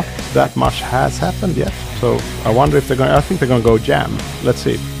 and not that much has happened yet. So I wonder if I think they're gonna go jam. Let's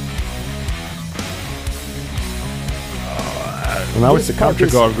see. Now it's the country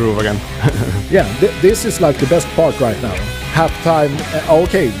girl groove again. Yeah, this is like the best part right now. Halftime.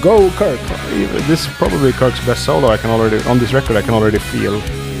 Okay, go Kirk. This is probably Kirk's best solo. On this record I can already feel.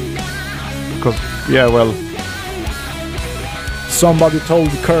 Because Somebody told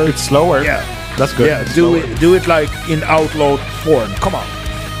Kirk it's slower. Yeah, that's good. Yeah, It's do slower. it like in Outlaw Torn. Come on.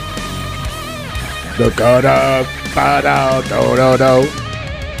 Do.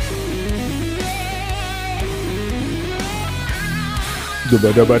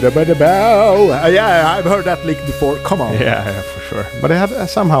 Yeah, I've heard that lick before. Come on. Yeah, for sure. But it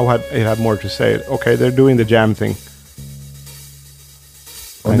had more to say. Okay, they're doing the jam thing.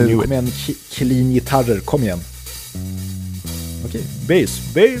 Och nu kommer en clean gitarrer. Kom igen. Okej, bass.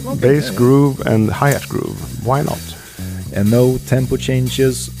 Bass groove and hi-hat groove. Why not? And no tempo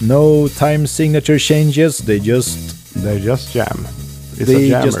changes, no time signature changes. They just jam. It's a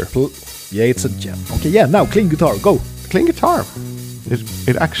jammer. Yeah, it's a jam. Okay, yeah, now clean guitar, go. clean guitar.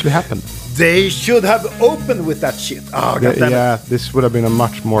 It actually happened. They should have opened with that shit. Oh, goddammit. Yeah, this would have been a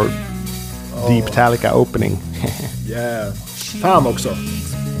much more deep Metallica opening. Yeah. Fan också.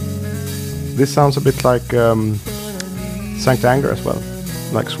 This sounds a bit like Sankt Anger as well.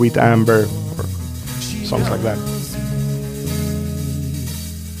 Like Sweet Amber or songs like that.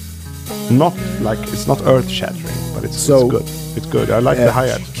 Not like, it's not earth-shattering, but it's good. It's good. I like the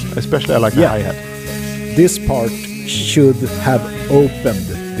hi-hat. Especially I like the hi-hat. This part should have opened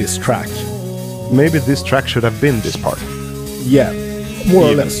this track. Maybe this track should have been this part. Yeah, more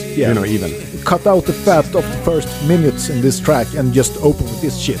or less. Yeah. You know, even. Cut out the fat of the first minutes in this track and just open with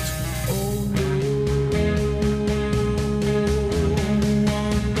this shit.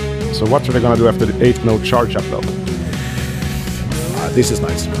 So what are they gonna do after the 8-note charge up though? This is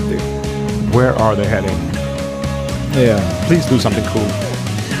nice. Where are they heading? Yeah. Please do something cool.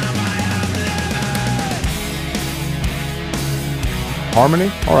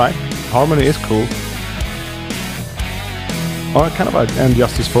 Harmony? Alright. Harmony is cool. Oh, kind of an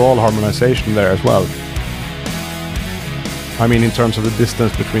Justice for All harmonization there as well. I mean, in terms of the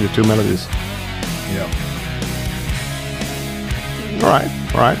distance between the two melodies. Yeah.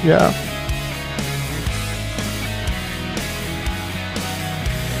 Alright, yeah.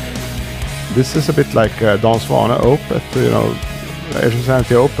 This is a bit like Dan Svane Opeth, you know,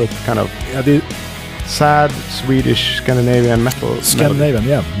 Ersanti Opeth, kind of sad Swedish Scandinavian metal. Scandinavian,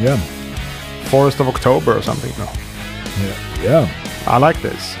 melody. yeah. Forest of October or something. No. Yeah. I like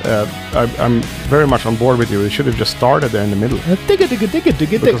this. I'm very much on board with you. It should have just started there in the middle.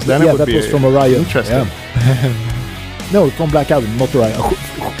 Because then it would be was from Orion. Interesting. Yeah. No, from Black Album, not Orion.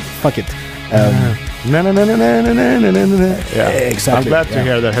 Fuck it. Yeah, exactly. I'm glad to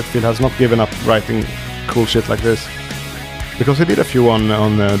hear that Hetfield has not given up writing cool shit like this, because he did a few on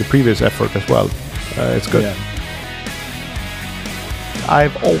the previous effort as well. It's good. Yeah.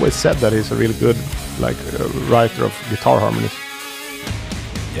 I've always said that he's a really good writer of guitar harmonies.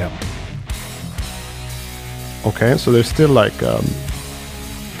 Yeah. Okay, so there's still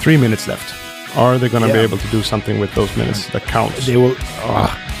 3 minutes left. Are they gonna be able to do something with those minutes that counts? They will.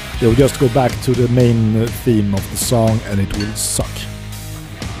 They'll just go back to the main theme of the song, and it will suck.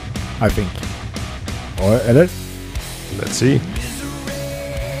 I think. Or eller? Let's see.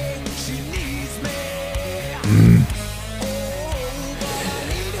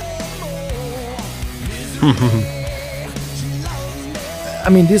 I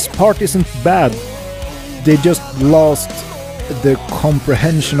mean, this part isn't bad. They just lost the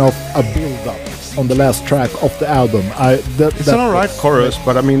comprehension of a build-up on the last track of the album. It's an alright chorus,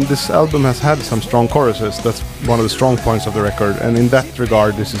 but I mean, this album has had some strong choruses. That's one of the strong points of the record, and in that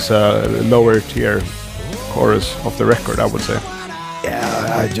regard, this is a lower tier chorus of the record, I would say.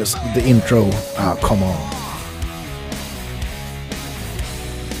 Yeah, the intro. Come on.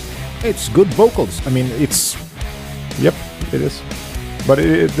 It's good vocals. I mean, it's... Yep, it is. But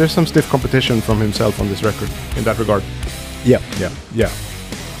there's some stiff competition from himself on this record, in that regard. Yeah.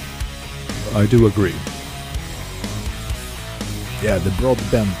 I do agree. Yeah, the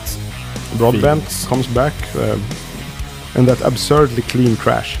Broadbent comes back, and that absurdly clean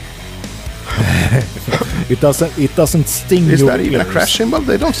crash. It doesn't sting. Is your that even ears. a crash cymbal?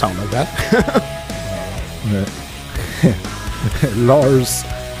 They don't sound like that. Lars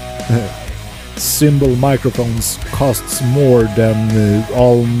cymbal microphones costs more than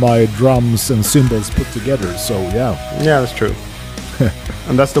all my drums and cymbals put together. So yeah. Yeah, that's true.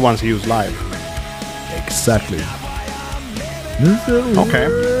 And that's the ones he used live. Exactly. Okay.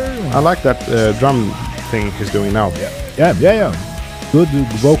 I like that drum thing he's doing now. Yeah. Good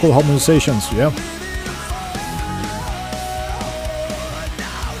vocal harmonizations, yeah.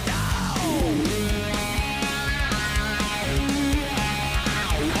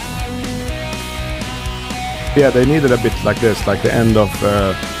 Yeah, they needed a bit like this, like the end of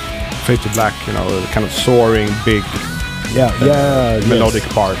Fade to Black, you know, kind of soaring, big, melodic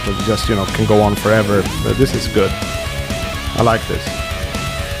part that just, you know, can go on forever. But this is good. I like this.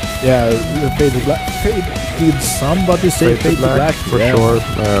 Yeah, Fade to Black. Did somebody say Fade to Black? For sure.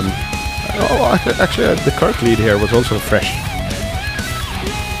 Actually, the Kirk lead here was also fresh.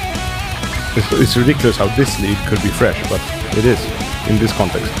 It's ridiculous how this lead could be fresh, but it is in this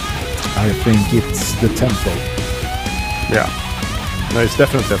context. I think it's the tempo. Yeah. No, it's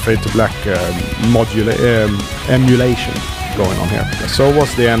definitely a Fade to Black emulation going on here. So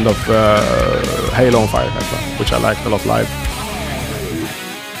was the end of Halo on Fire as well, which I liked a lot live.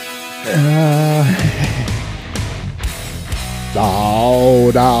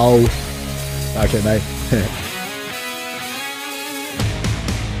 No. Okay, mate.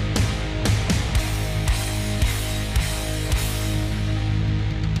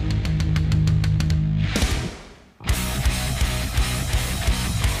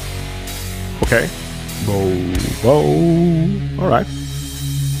 Okay. All right.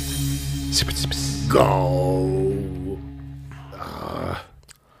 Go.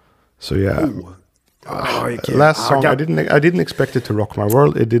 So yeah. Last song, I didn't expect it to rock my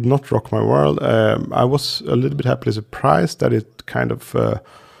world. It did not rock my world. I was a little bit happily surprised that it kind of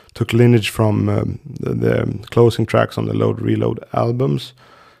took lineage from the closing tracks on the Load Reload albums.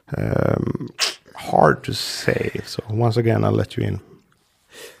 Hard to say. So once again, I'll let you in.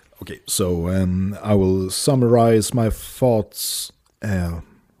 Okay, so I will summarize my thoughts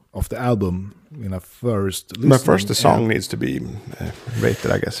of the album in a first listening. My first song needs to be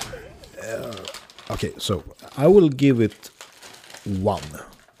rated, I guess. Okay, so I will give it 1.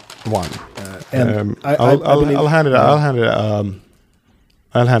 And I'll hand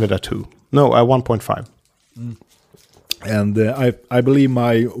it a 2. No, a 1.5. And I believe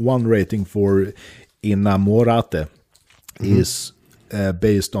my 1 rating for Innamorate is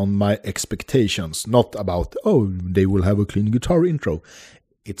based on my expectations, not about, they will have a clean guitar intro.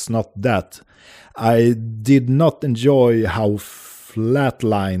 It's not that. I did not enjoy how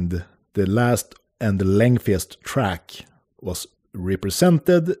flatlined the last and the lengthiest track was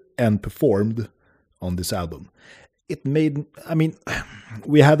represented and performed on this album. It made,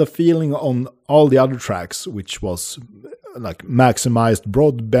 we had a feeling on all the other tracks, which was like maximized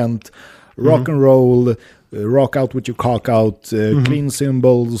broadbent, rock and roll, rock out with your cock out, clean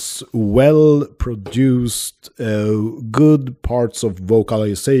cymbals, well produced, good parts of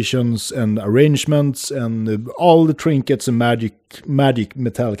vocalizations and arrangements, and all the trinkets and magic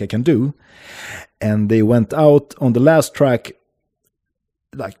Metallica can do. And they went out on the last track,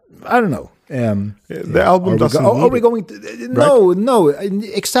 like, I don't know. The album doesn't. Are we going to? No,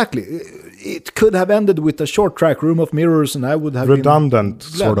 exactly. It could have ended with a short track, Room of Mirrors, and I would have redundant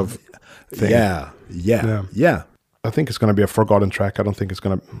sort of thing. Yeah. I think it's going to be a forgotten track. I don't think it's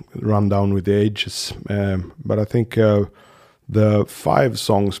going to run down with the ages. But I think the 5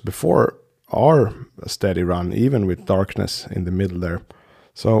 songs before are a steady run, even with Darkness in the middle there.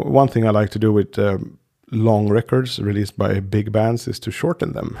 So one thing I like to do with long records released by big bands is to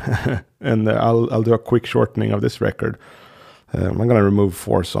shorten them. And I'll do a quick shortening of this record. I'm going to remove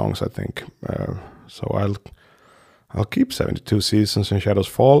 4 songs, I think. So I'll keep 72 Seasons and Shadows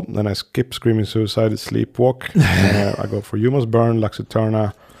Fall. Then I skip Screaming Suicide, Sleepwalk. I go for You Must Burn, Lux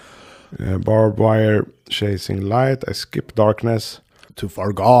Eterna, Barbed Wire, Chasing Light. I skip Darkness. Too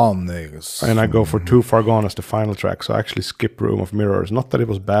Far Gone. And I go for Too Far Gone as the final track. So I actually skip Room of Mirrors. Not that it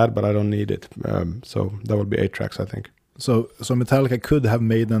was bad, but I don't need it. So that would be 8 tracks, I think. So Metallica could have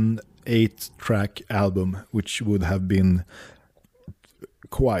made an 8-track album, which would have been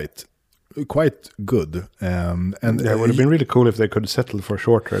quite good. And it would have been really cool if they could settle for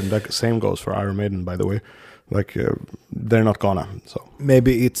shorter. And that same goes for Iron Maiden, by the way. Like, they're not gonna. So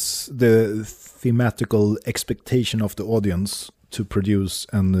maybe it's the thematical expectation of the audience to produce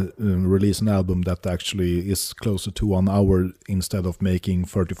and release an album that actually is closer to 1 hour instead of making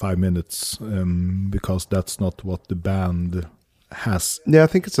 35 minutes, because that's not what the band has. Yeah, I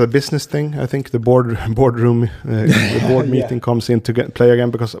think it's a business thing. I think the boardroom, the board meeting comes in to play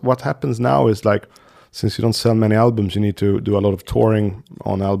again, because what happens now is, like, since you don't sell many albums, you need to do a lot of touring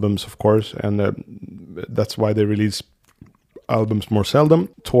on albums, of course, and that's why they release albums more seldom,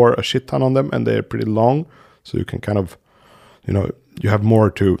 tour a shit ton on them, and they're pretty long, so you can kind of, you have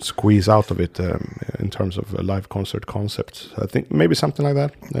more to squeeze out of it in terms of live concert concepts. I think maybe something like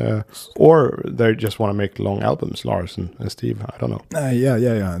that. Or they just want to make long albums, Lars and Steve. I don't know.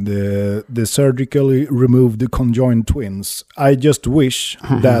 Yeah. The surgically removed conjoined twins. I just wish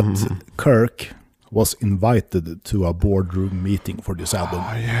that Kirk was invited to a boardroom meeting for this album.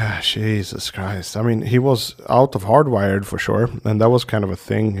 Oh, yeah, Jesus Christ. I mean, he was out of Hardwired for sure, and that was kind of a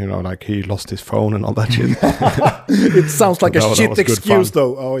thing, like he lost his phone and all that shit. It sounds like a shit excuse,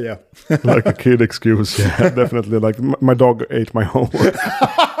 though. Oh, yeah. Like a kid excuse, yeah, definitely. Like, my dog ate my homework.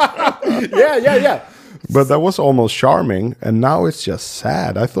 Yeah. But that was almost charming, and now it's just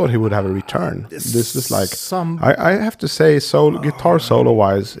sad. I thought he would have a return. This is like, I have to say, guitar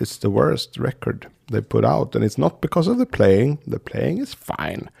solo-wise, it's the worst record they put out, and it's not because of the playing. The playing is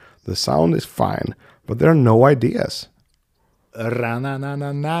fine. The sound is fine, but there are no ideas.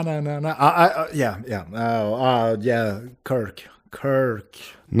 Kirk.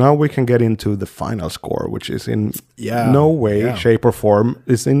 Now we can get into the final score, which is in no way, shape or form,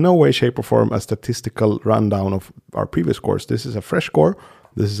 a statistical rundown of our previous scores. This is a fresh score.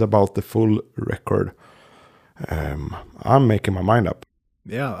 This is about the full record. I'm making my mind up.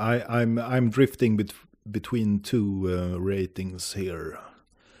 Yeah, I'm drifting between 2 ratings here.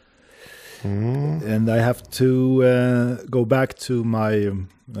 And I have to go back to my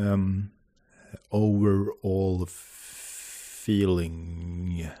overall feeling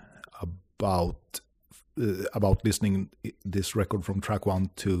about listening this record from track 1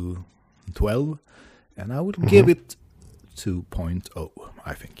 to 12, and I will give it 2.0.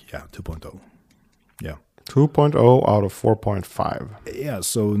 I think, 2.0. Yeah, 2.0 out of 4.5. Yeah,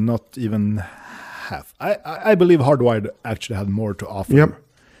 so not even half. I believe Hardwired actually had more to offer. Yep.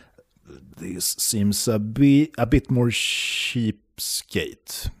 This seems a bit more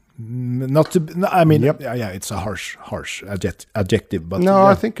cheapskate. Not to. I mean, it's a harsh adjective, but no,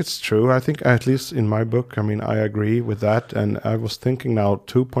 I think it's true. I think at least in my book, I mean, I agree with that. And I was thinking now,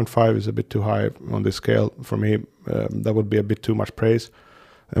 2.5 is a bit too high on this scale for me. That would be a bit too much praise.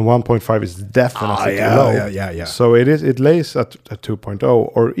 And 1.5 is definitely too low. Yeah. So it lays at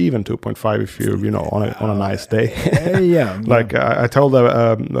 2.0 or even 2.5 if you're on a nice day. Like I told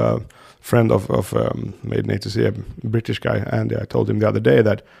a friend of Maiden A to Z, a British guy, Andy, I told him the other day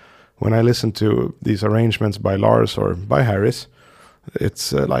that when I listen to these arrangements by Lars or by Harris,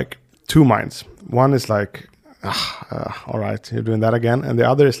 it's like two minds. One is like, all right, you're doing that again. And the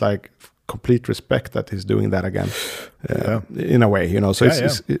other is like complete respect that he's doing that again in a way, So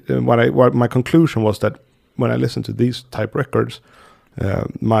what my conclusion was that when I listen to these type records,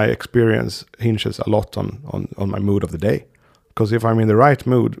 my experience hinges a lot on my mood of the day. Because if I'm in the right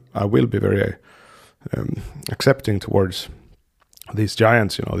mood, I will be very accepting towards these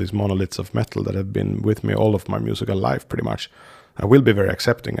giants, these monoliths of metal that have been with me all of my musical life, pretty much. I will be very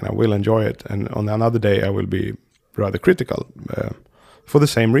accepting and I will enjoy it. And on another day, I will be rather critical for the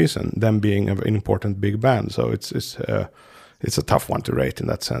same reason, them being an important big band. So it's a tough one to rate in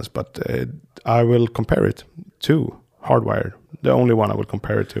that sense. But I will compare it to Hardwired, the only one I will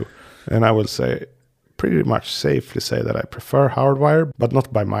compare it to. And I will say, pretty much safely say that I prefer Hardwired, but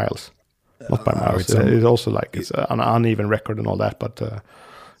not by miles. Not by miles. It's also like it's an uneven record and all that, but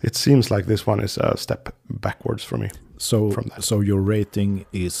it seems like this one is a step backwards for me. So your rating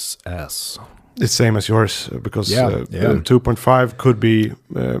is as? It's same as yours, because 2.5 could be,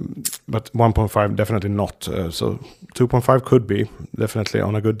 but 1.5 definitely not. So 2.5 could be definitely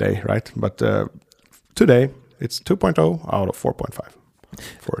on a good day, right? But today it's 2.0 out of 4.5.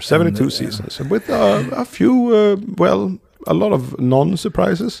 For 72 seasons, with a few, a lot of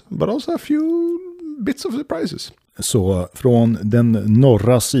non-surprises, but also a few bits of surprises. Så från den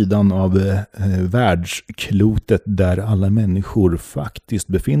norra sidan av världsklotet där alla människor faktiskt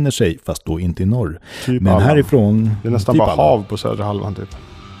befinner sig, fast då inte i norr. Typ men alla. Härifrån... Det är nästan bara hav på södra halvan typ.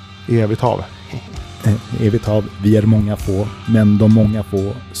 Evigt hav. Evigt hav. Vi är många få, men de många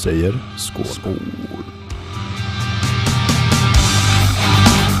få säger skål. Skål.